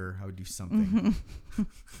bands here. I would do something. I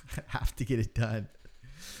have to get it done.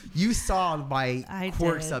 You saw my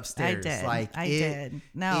quirks upstairs. I did.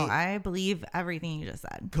 No, I believe everything you just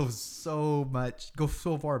said. Goes so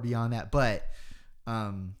far beyond that. But,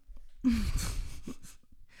 and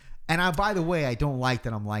by the way, I don't like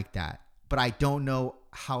that I'm like that, but I don't know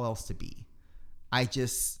how else to be. I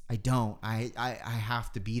don't. I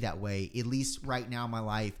have to be that way. At least right now in my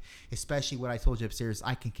life, especially what I told you upstairs,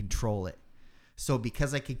 I can control it. So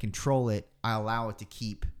because I can control it, I allow it to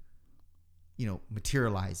keep,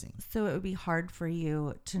 materializing. So it would be hard for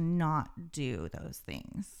you to not do those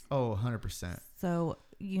things. Oh, 100%. So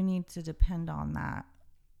you need to depend on that.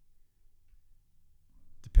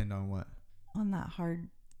 Depend on what? On that hard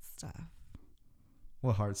stuff.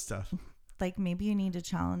 What hard stuff? Maybe you need to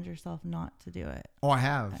challenge yourself not to do it. Oh, I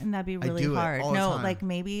have. And that'd be really hard. No,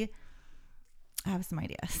 maybe I have some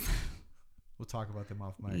ideas. We'll talk about them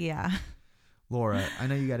off mic. Yeah. Laura, I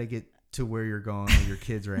know you got to get to where you're going with your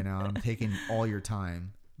kids right now. I'm taking all your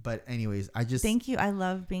time. But anyways, Thank you. I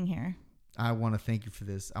love being here. I want to thank you for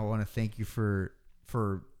this. I want to thank you for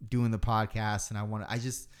doing the podcast. And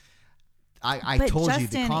I told Justin, you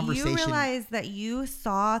the conversation. You realize that you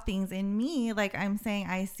saw things in me, like I'm saying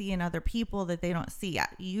I see in other people that they don't see.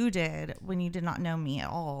 You did when you did not know me at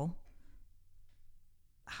all.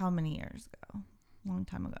 How many years ago? A long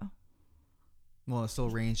time ago. Well, it still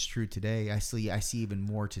reigns true today. I see even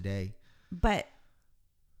more today. But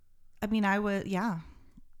I mean,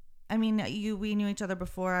 we knew each other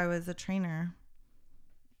before I was a trainer.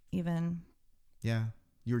 Even. Yeah,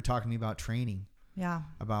 you were talking to me about training. Yeah.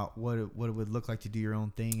 About what it would look like to do your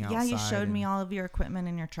own thing outside. Yeah, you showed me all of your equipment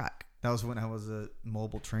in your truck. That was when I was a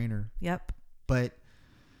mobile trainer. Yep. But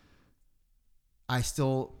I'm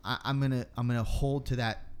gonna hold to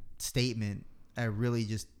that statement. I really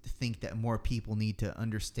just think that more people need to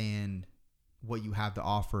understand what you have to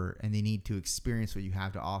offer, and they need to experience what you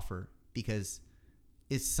have to offer, because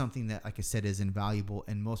it's something that, like I said, is invaluable,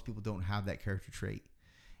 and most people don't have that character trait.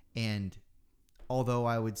 And although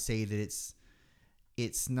I would say that it's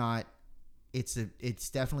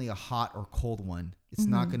definitely a hot or cold one. It's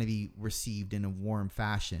not going to be received in a warm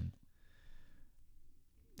fashion.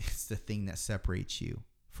 It's the thing that separates you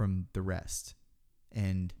from the rest.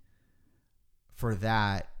 And for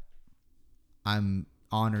that, I'm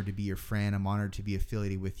honored to be your friend. I'm honored to be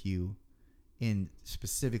affiliated with you in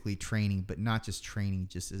specifically training, but not just training,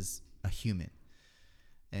 just as a human.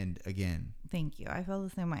 And again, thank you. I feel the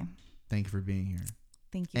same way. thank you for being here.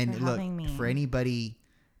 Thank you And for having me. For anybody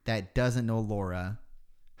that doesn't know Laura,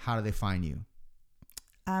 how do they find you?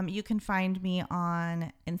 You can find me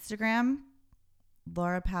on Instagram,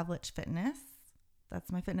 Laura Pavlich Fitness. That's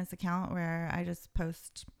my fitness account where I just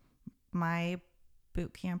post my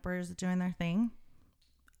boot campers doing their thing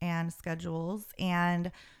and schedules, and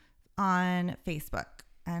on Facebook.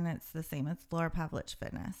 And it's the same. It's Laura Pavlich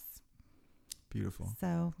Fitness. Beautiful.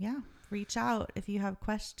 So yeah, reach out if you have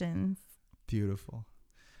questions. Beautiful.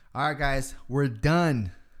 All right, guys, we're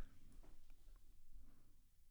done.